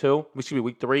in week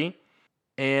 3.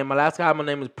 And my last guy, my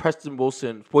name is Preston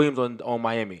Williams on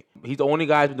Miami. He's the only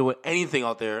guy who's been doing anything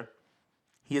out there.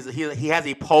 He has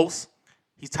a pulse.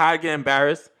 He's tired of getting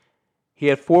embarrassed. He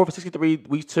had 4 for 63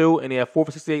 week 2, and he had 4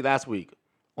 for 68 last week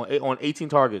on 18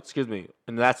 targets, in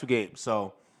the last 2 games.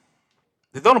 So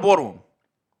they're throwing the ball to him.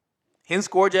 He didn't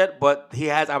score yet, but he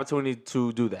has opportunity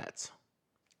to do that.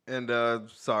 And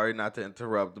sorry not to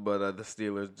interrupt, but the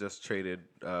Steelers just traded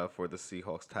for the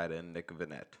Seahawks tight end Nick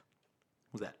Vannett.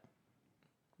 Who's that?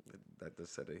 I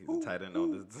just said that he's a tight end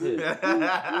on this. Who that?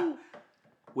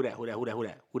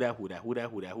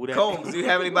 Combs, do you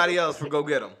have anybody else for go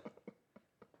get him?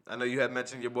 I know you had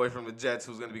mentioned your boy from the Jets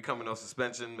who's going to be coming off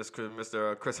suspension,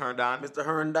 Mr. Chris Herndon. Mr.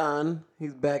 Herndon,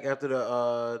 he's back after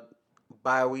the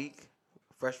bye week,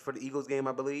 fresh for the Eagles game,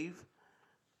 I believe.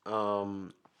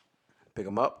 Pick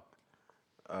him up.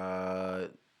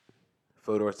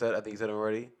 Phil Dorsett, I think he said him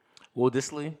already. Will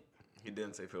Disley? He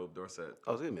didn't say Philip Dorsett.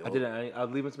 Oh, excuse me. I didn't. I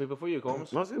was leaving some before you,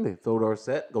 Combs. No, excuse me. Phil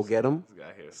Dorsett, go get him. This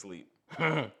guy here asleep.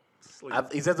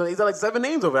 He said like 7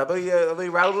 names over it. I thought he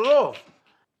rattled it off.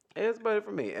 Yeah, it's better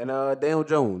for me. And Daniel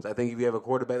Jones. I think if you have a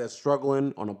quarterback that's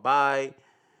struggling on a bye,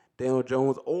 Daniel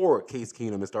Jones or Case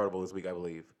Keenum is startable this week, I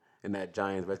believe, in that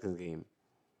Giants-Redskins game.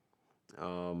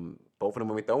 Both of them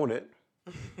will be throwing it.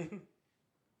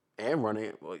 And running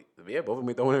it. Well, yeah, both of them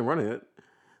be throwing it and running it.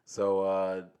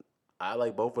 So I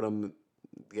like both of them to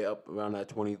get up around that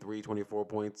 23, 24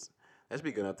 points. That should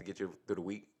be good enough to get you through the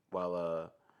week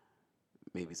while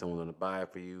maybe someone's on a bye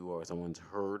for you or someone's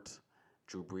hurt.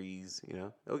 Drew Brees,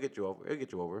 it'll get you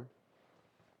over.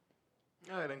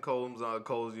 All right, and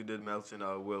Coles, you did mention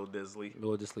Will Disley.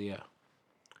 Will Disley, yeah.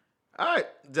 All right,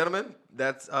 gentlemen,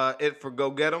 that's it for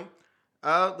Go Get 'em.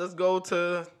 Let's go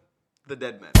to the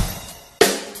Dead Man.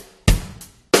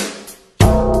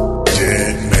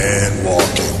 Dead man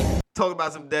walking. Talk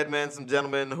about some dead men, some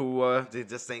gentlemen who they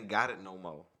just ain't got it no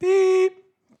more. Beep,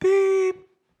 beep,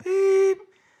 beep.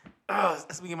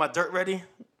 Let's get my dirt ready.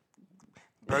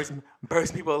 Bury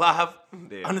people alive.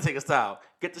 Yeah. Undertaker style.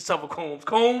 Get the shovel, Combs.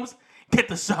 Combs, get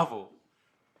the shovel.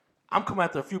 I'm coming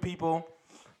after a few people.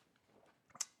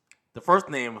 The first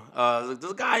name, there's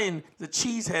a guy in the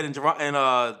Cheesehead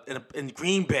in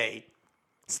Green Bay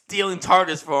stealing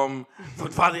targets from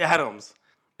Father Adams.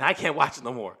 And I can't watch it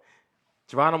no more.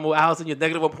 Geronimo Allison, you're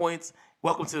negative 1 points.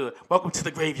 Welcome to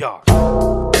the graveyard.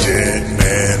 Dead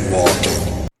man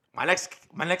walking. My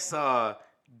next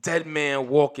dead man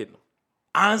walking.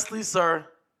 Honestly, sir,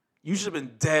 you should have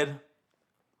been dead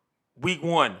week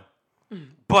 1.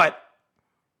 But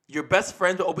you're best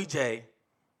friends with OBJ.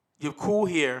 You have cool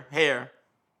hair,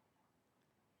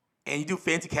 and you do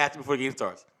fancy catching before the game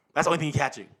starts. That's the only thing you're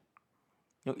catching.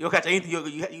 You don't catch anything.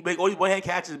 You make all these one-hand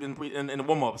catches in the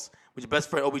warm-ups with your best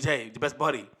friend OBJ, your best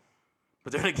buddy.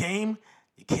 But during the game,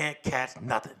 you can't catch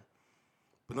nothing.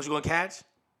 But what you're going to catch?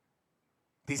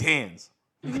 These hands.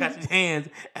 You catch these hands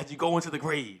as you go into the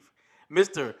grave.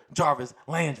 Mr. Jarvis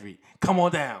Landry, come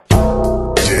on down.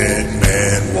 Dead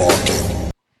man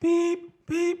walking. Beep,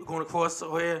 beep. We're going across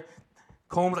over here.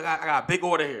 Combs, I got a big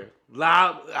order here.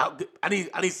 Loud. I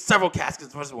need several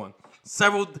caskets for this one.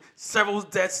 Several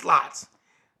dead slots.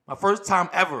 My first time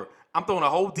ever. I'm throwing a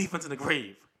whole defense in the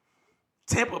grave.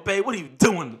 Tampa Bay, what are you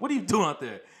doing? What are you doing out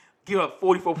there? Give up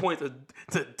 44 points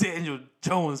to Daniel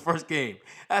Jones' first game.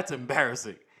 That's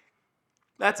embarrassing.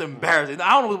 I don't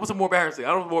know what's more embarrassing. I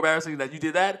don't know what's more embarrassing that you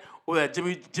did that or that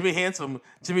Jimmy Handsome,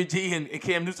 Jimmy G, and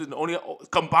Cam Newton only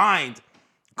combined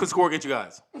could score against you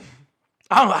guys.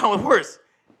 I don't know what's worse.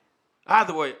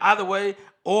 Either way,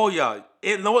 all y'all.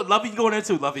 You know what, Lovey, you going there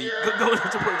too, Lovey. Go and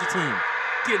support your team.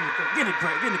 Get in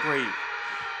the grave.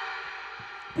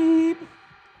 Beep,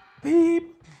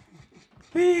 beep,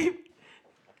 beep.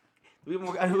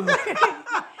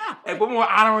 And one more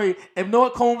honorary. And you know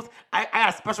what, Combs? I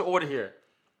got a special order here.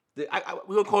 We're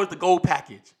going to call it the gold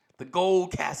package. The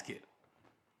gold casket.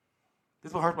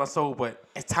 This will hurt my soul, but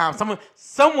it's time. Someone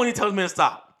needs to tell this man to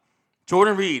stop.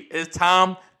 Jordan Reed, it's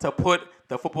time to put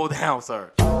the football down,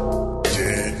 sir.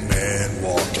 Dead man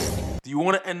walking. Do you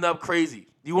want to end up crazy?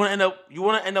 You want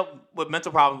to end up with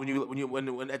mental problems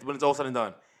when it's all said and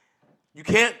done. You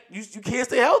can't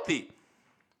stay healthy.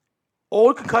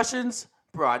 All concussions,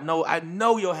 bro. I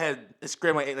know your head is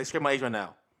screaming my age right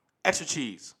now. Extra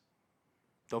cheese.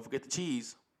 Don't forget the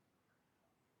cheese.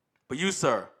 But you,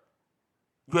 sir,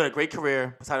 you had a great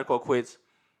career. Decided to call quits.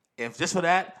 And just for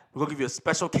that, we're gonna give you a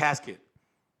special casket,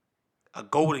 a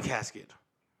golden casket,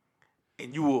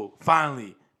 and you will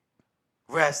finally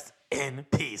rest in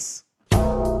peace.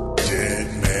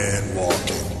 Dead man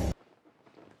walking.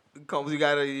 Combs, you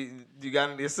got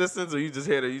any assistance, or you just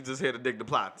here to dig the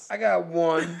plots? I got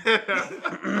one.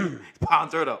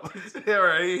 Pound dirt up. Yeah,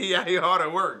 right. He hard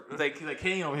at work. He's like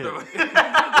King over here.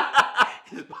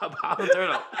 He's pound dirt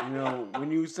up. You know,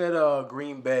 when you said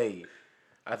Green Bay,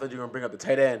 I thought you were gonna bring up the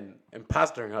tight end and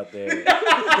posturing out there.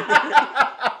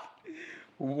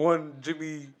 One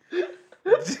Jimmy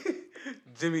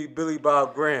Billy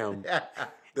Bob Graham.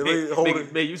 The lady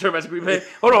holding. You turn back to Green Bay.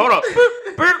 Hold on.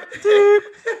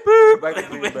 Back to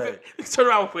Green Bay. Turn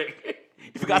around quick.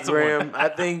 You forgot someone. Graham, I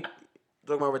think,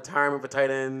 talking about retirement for tight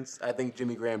ends, I think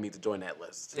Jimmy Graham needs to join that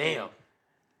list. Damn.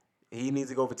 He needs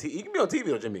to go for TV. He can be on TV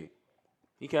though, Jimmy.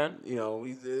 He can. You know,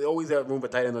 he's always have room for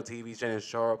tight ends on TV. Shannon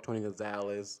Sharp, Tony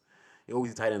Gonzalez. He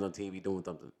always tight ends on TV doing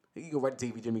something. He can go right to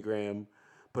TV, Jimmy Graham.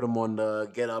 Put him on the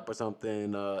Get Up or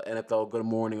something. NFL, Good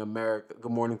Morning America,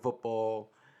 Good Morning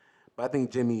Football. But I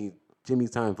think Jimmy's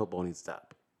time in football needs to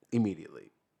stop immediately.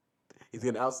 He's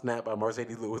getting outsnapped by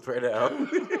Mercedes Lewis right now.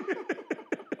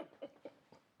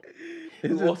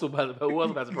 Who also has a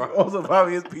problem? Also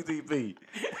probably his PTP.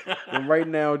 And right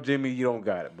now, Jimmy, you don't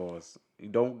got it, boss. You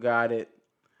don't got it.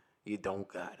 You don't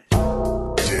got it.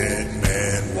 Dead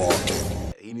man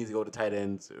walking. He needs to go to tight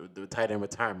ends, the tight end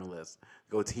retirement list.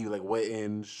 Go to TV like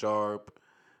Witten, Sharp,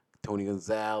 Tony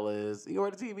Gonzalez. You go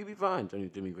right to TV, be fine.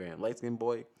 Jimmy Graham, light skinned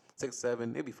boy,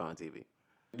 6'7", he'll be fine TV.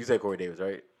 You said Corey Davis,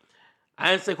 right? I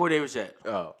didn't say Corey Davis yet.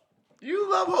 Oh. You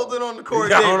love holding on to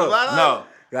Corey Yeah, Davis. hold on. No.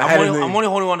 I'm only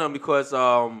holding on to him because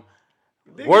word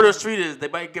of the street is they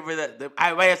might give her that.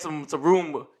 I might have some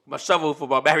room, my shovel for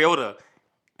Mariota.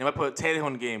 They might put Tannehill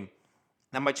in the game.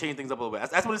 That might change things up a little bit.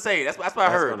 That's what it's saying. That's what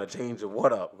I heard. That's going to change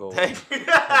what up, Go. It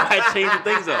might change the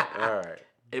things up. All right.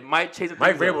 It might change the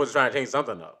Mike things Vrabel up. was trying to change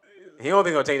something up. He don't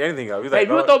think he'll change anything up. He's Hey, like,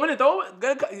 you want to throw a minute?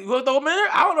 You want to throw a minute?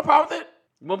 I don't have a problem with it.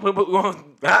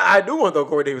 I do want to throw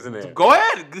Corey Davis in there. Go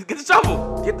ahead. Get the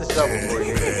shovel. Get the shovel, Corey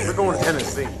Davis. We're going to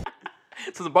Tennessee.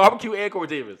 To the barbecue and Corey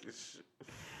Davis.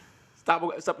 Stop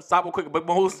real quick. Big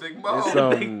Mo's. Big Mo.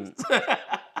 It's,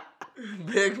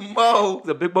 Big Mo.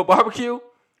 The Big Mo barbecue.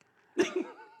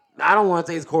 I don't want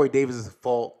to say it's Corey Davis'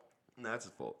 fault, Nah, that's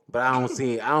his fault. but I don't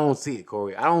see it. I don't see it,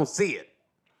 Corey. I don't see it.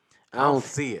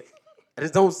 I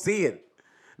just don't see it.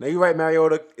 Now, you're right,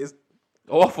 Mariota is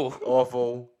Awful.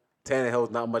 awful. Tannehill's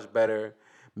not much better.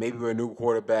 Maybe we're a new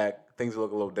quarterback. Things will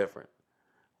look a little different.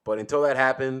 But until that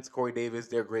happens, Corey Davis,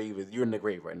 you're in the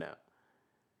grave right now.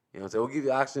 You know what I'm saying? We'll give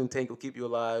you an oxygen tank. We'll keep you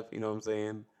alive. You know what I'm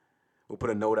saying? We'll put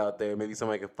a note out there. Maybe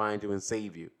somebody can find you and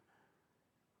save you.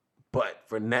 But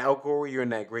for now, Corey, you're in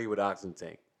that grave with an oxygen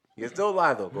tank. You're still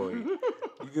alive, though, Corey.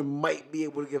 might be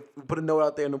able to put a note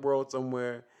out there in the world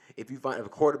somewhere. If a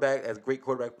quarterback, as a great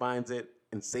quarterback, finds it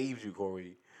and saves you,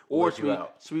 Corey, Or you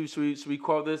out. should we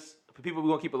call this for people we're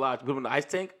gonna keep alive? Put them in the ice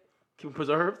tank, keep them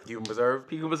preserved. Keep him preserved.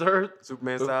 Keep them preserved.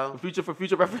 Superman style. For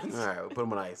future reference. All right, we'll put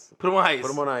him on ice. Put them on ice.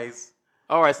 Put him on ice.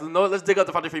 All right, so let's dig up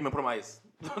the Devontae Freeman. Put him on ice.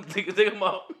 dig him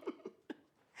up.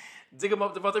 Dig him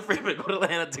up, Devontae Freeman. Go to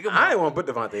Atlanta. Dig him up. I didn't want to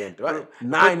put Devontae in.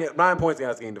 9 points in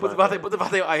that game. Put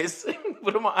Devontae on ice.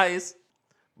 Put him on ice.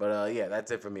 But yeah,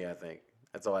 that's it for me. I think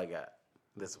that's all I got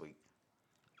this week.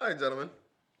 All right, gentlemen.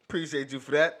 Appreciate you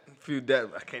for that.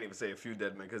 I can't even say a few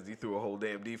dead men because you threw a whole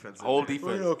damn defense. in Whole there.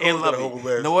 defense. Well, And Cole's got a whole Lovey.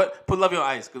 list. You know what? Put Lovey on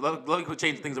ice. Because Lovey could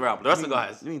change things around. But the rest of the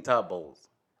guys. You mean Todd Bowles?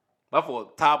 My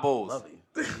fault. Todd Bowles. Lovey.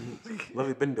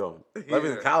 Lovey been doing.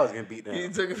 Lovey's in college getting beat He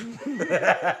down. took it.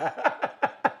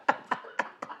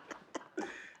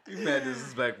 You mad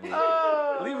disrespectful.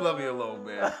 Leave Lovey alone,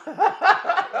 man.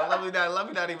 Lovey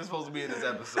not even supposed to be in this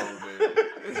episode, man.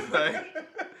 It's like,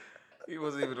 he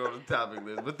wasn't even on the topic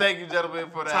list. But thank you, gentlemen,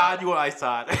 for that. Todd, you on ice,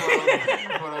 Todd. For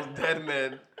those dead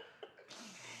men.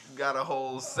 Got a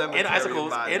whole cemetery. And icicles. of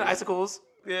bodies. And icicles.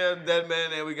 Yeah, dead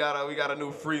man, and we got a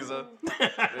new freezer.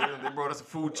 they brought us a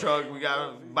food truck. We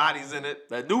got bodies in it.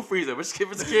 That new freezer. Which kid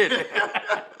was a kid?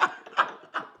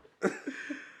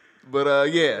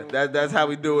 But yeah, that's how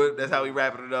we do it. That's how we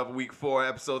wrapping it up. Week 4,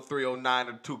 episode 309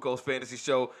 of the 2Coles Fantasy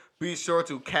Show. Be sure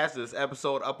to catch this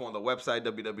episode up on the website,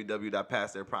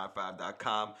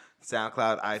 www.pasttheirprime5.com,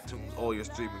 SoundCloud, iTunes, all your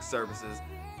streaming services.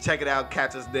 Check it out.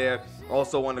 Catch us there.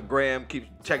 Also on the gram.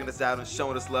 Keep checking us out and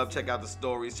showing us love. Check out the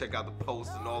stories. Check out the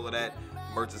posts and all of that.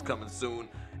 Merch is coming soon.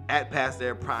 At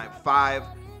PastTheirPrime5,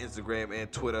 Instagram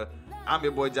and Twitter. I'm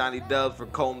your boy Johnny Dubs for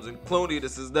Combs and Clooney.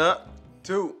 This is the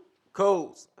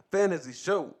 2Coles Fantasy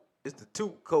Show. It's the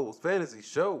 2Coles Fantasy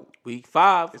Show. Week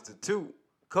 5. It's the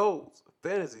 2Coles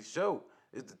Fantasy Show.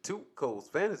 It's the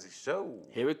 2Coles Fantasy Show.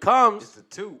 Here it comes. It's the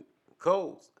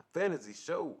 2Coles Fantasy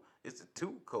Show. It's the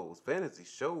 2Coles Fantasy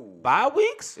Show. Bye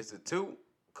weeks? It's the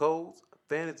 2Coles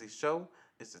Fantasy Show.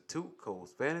 It's the 2Coles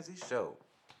Fantasy Show.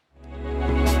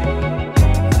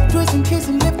 Twist and kiss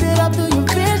and lift it up through your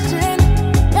vision.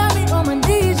 Got me on my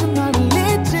knees, you might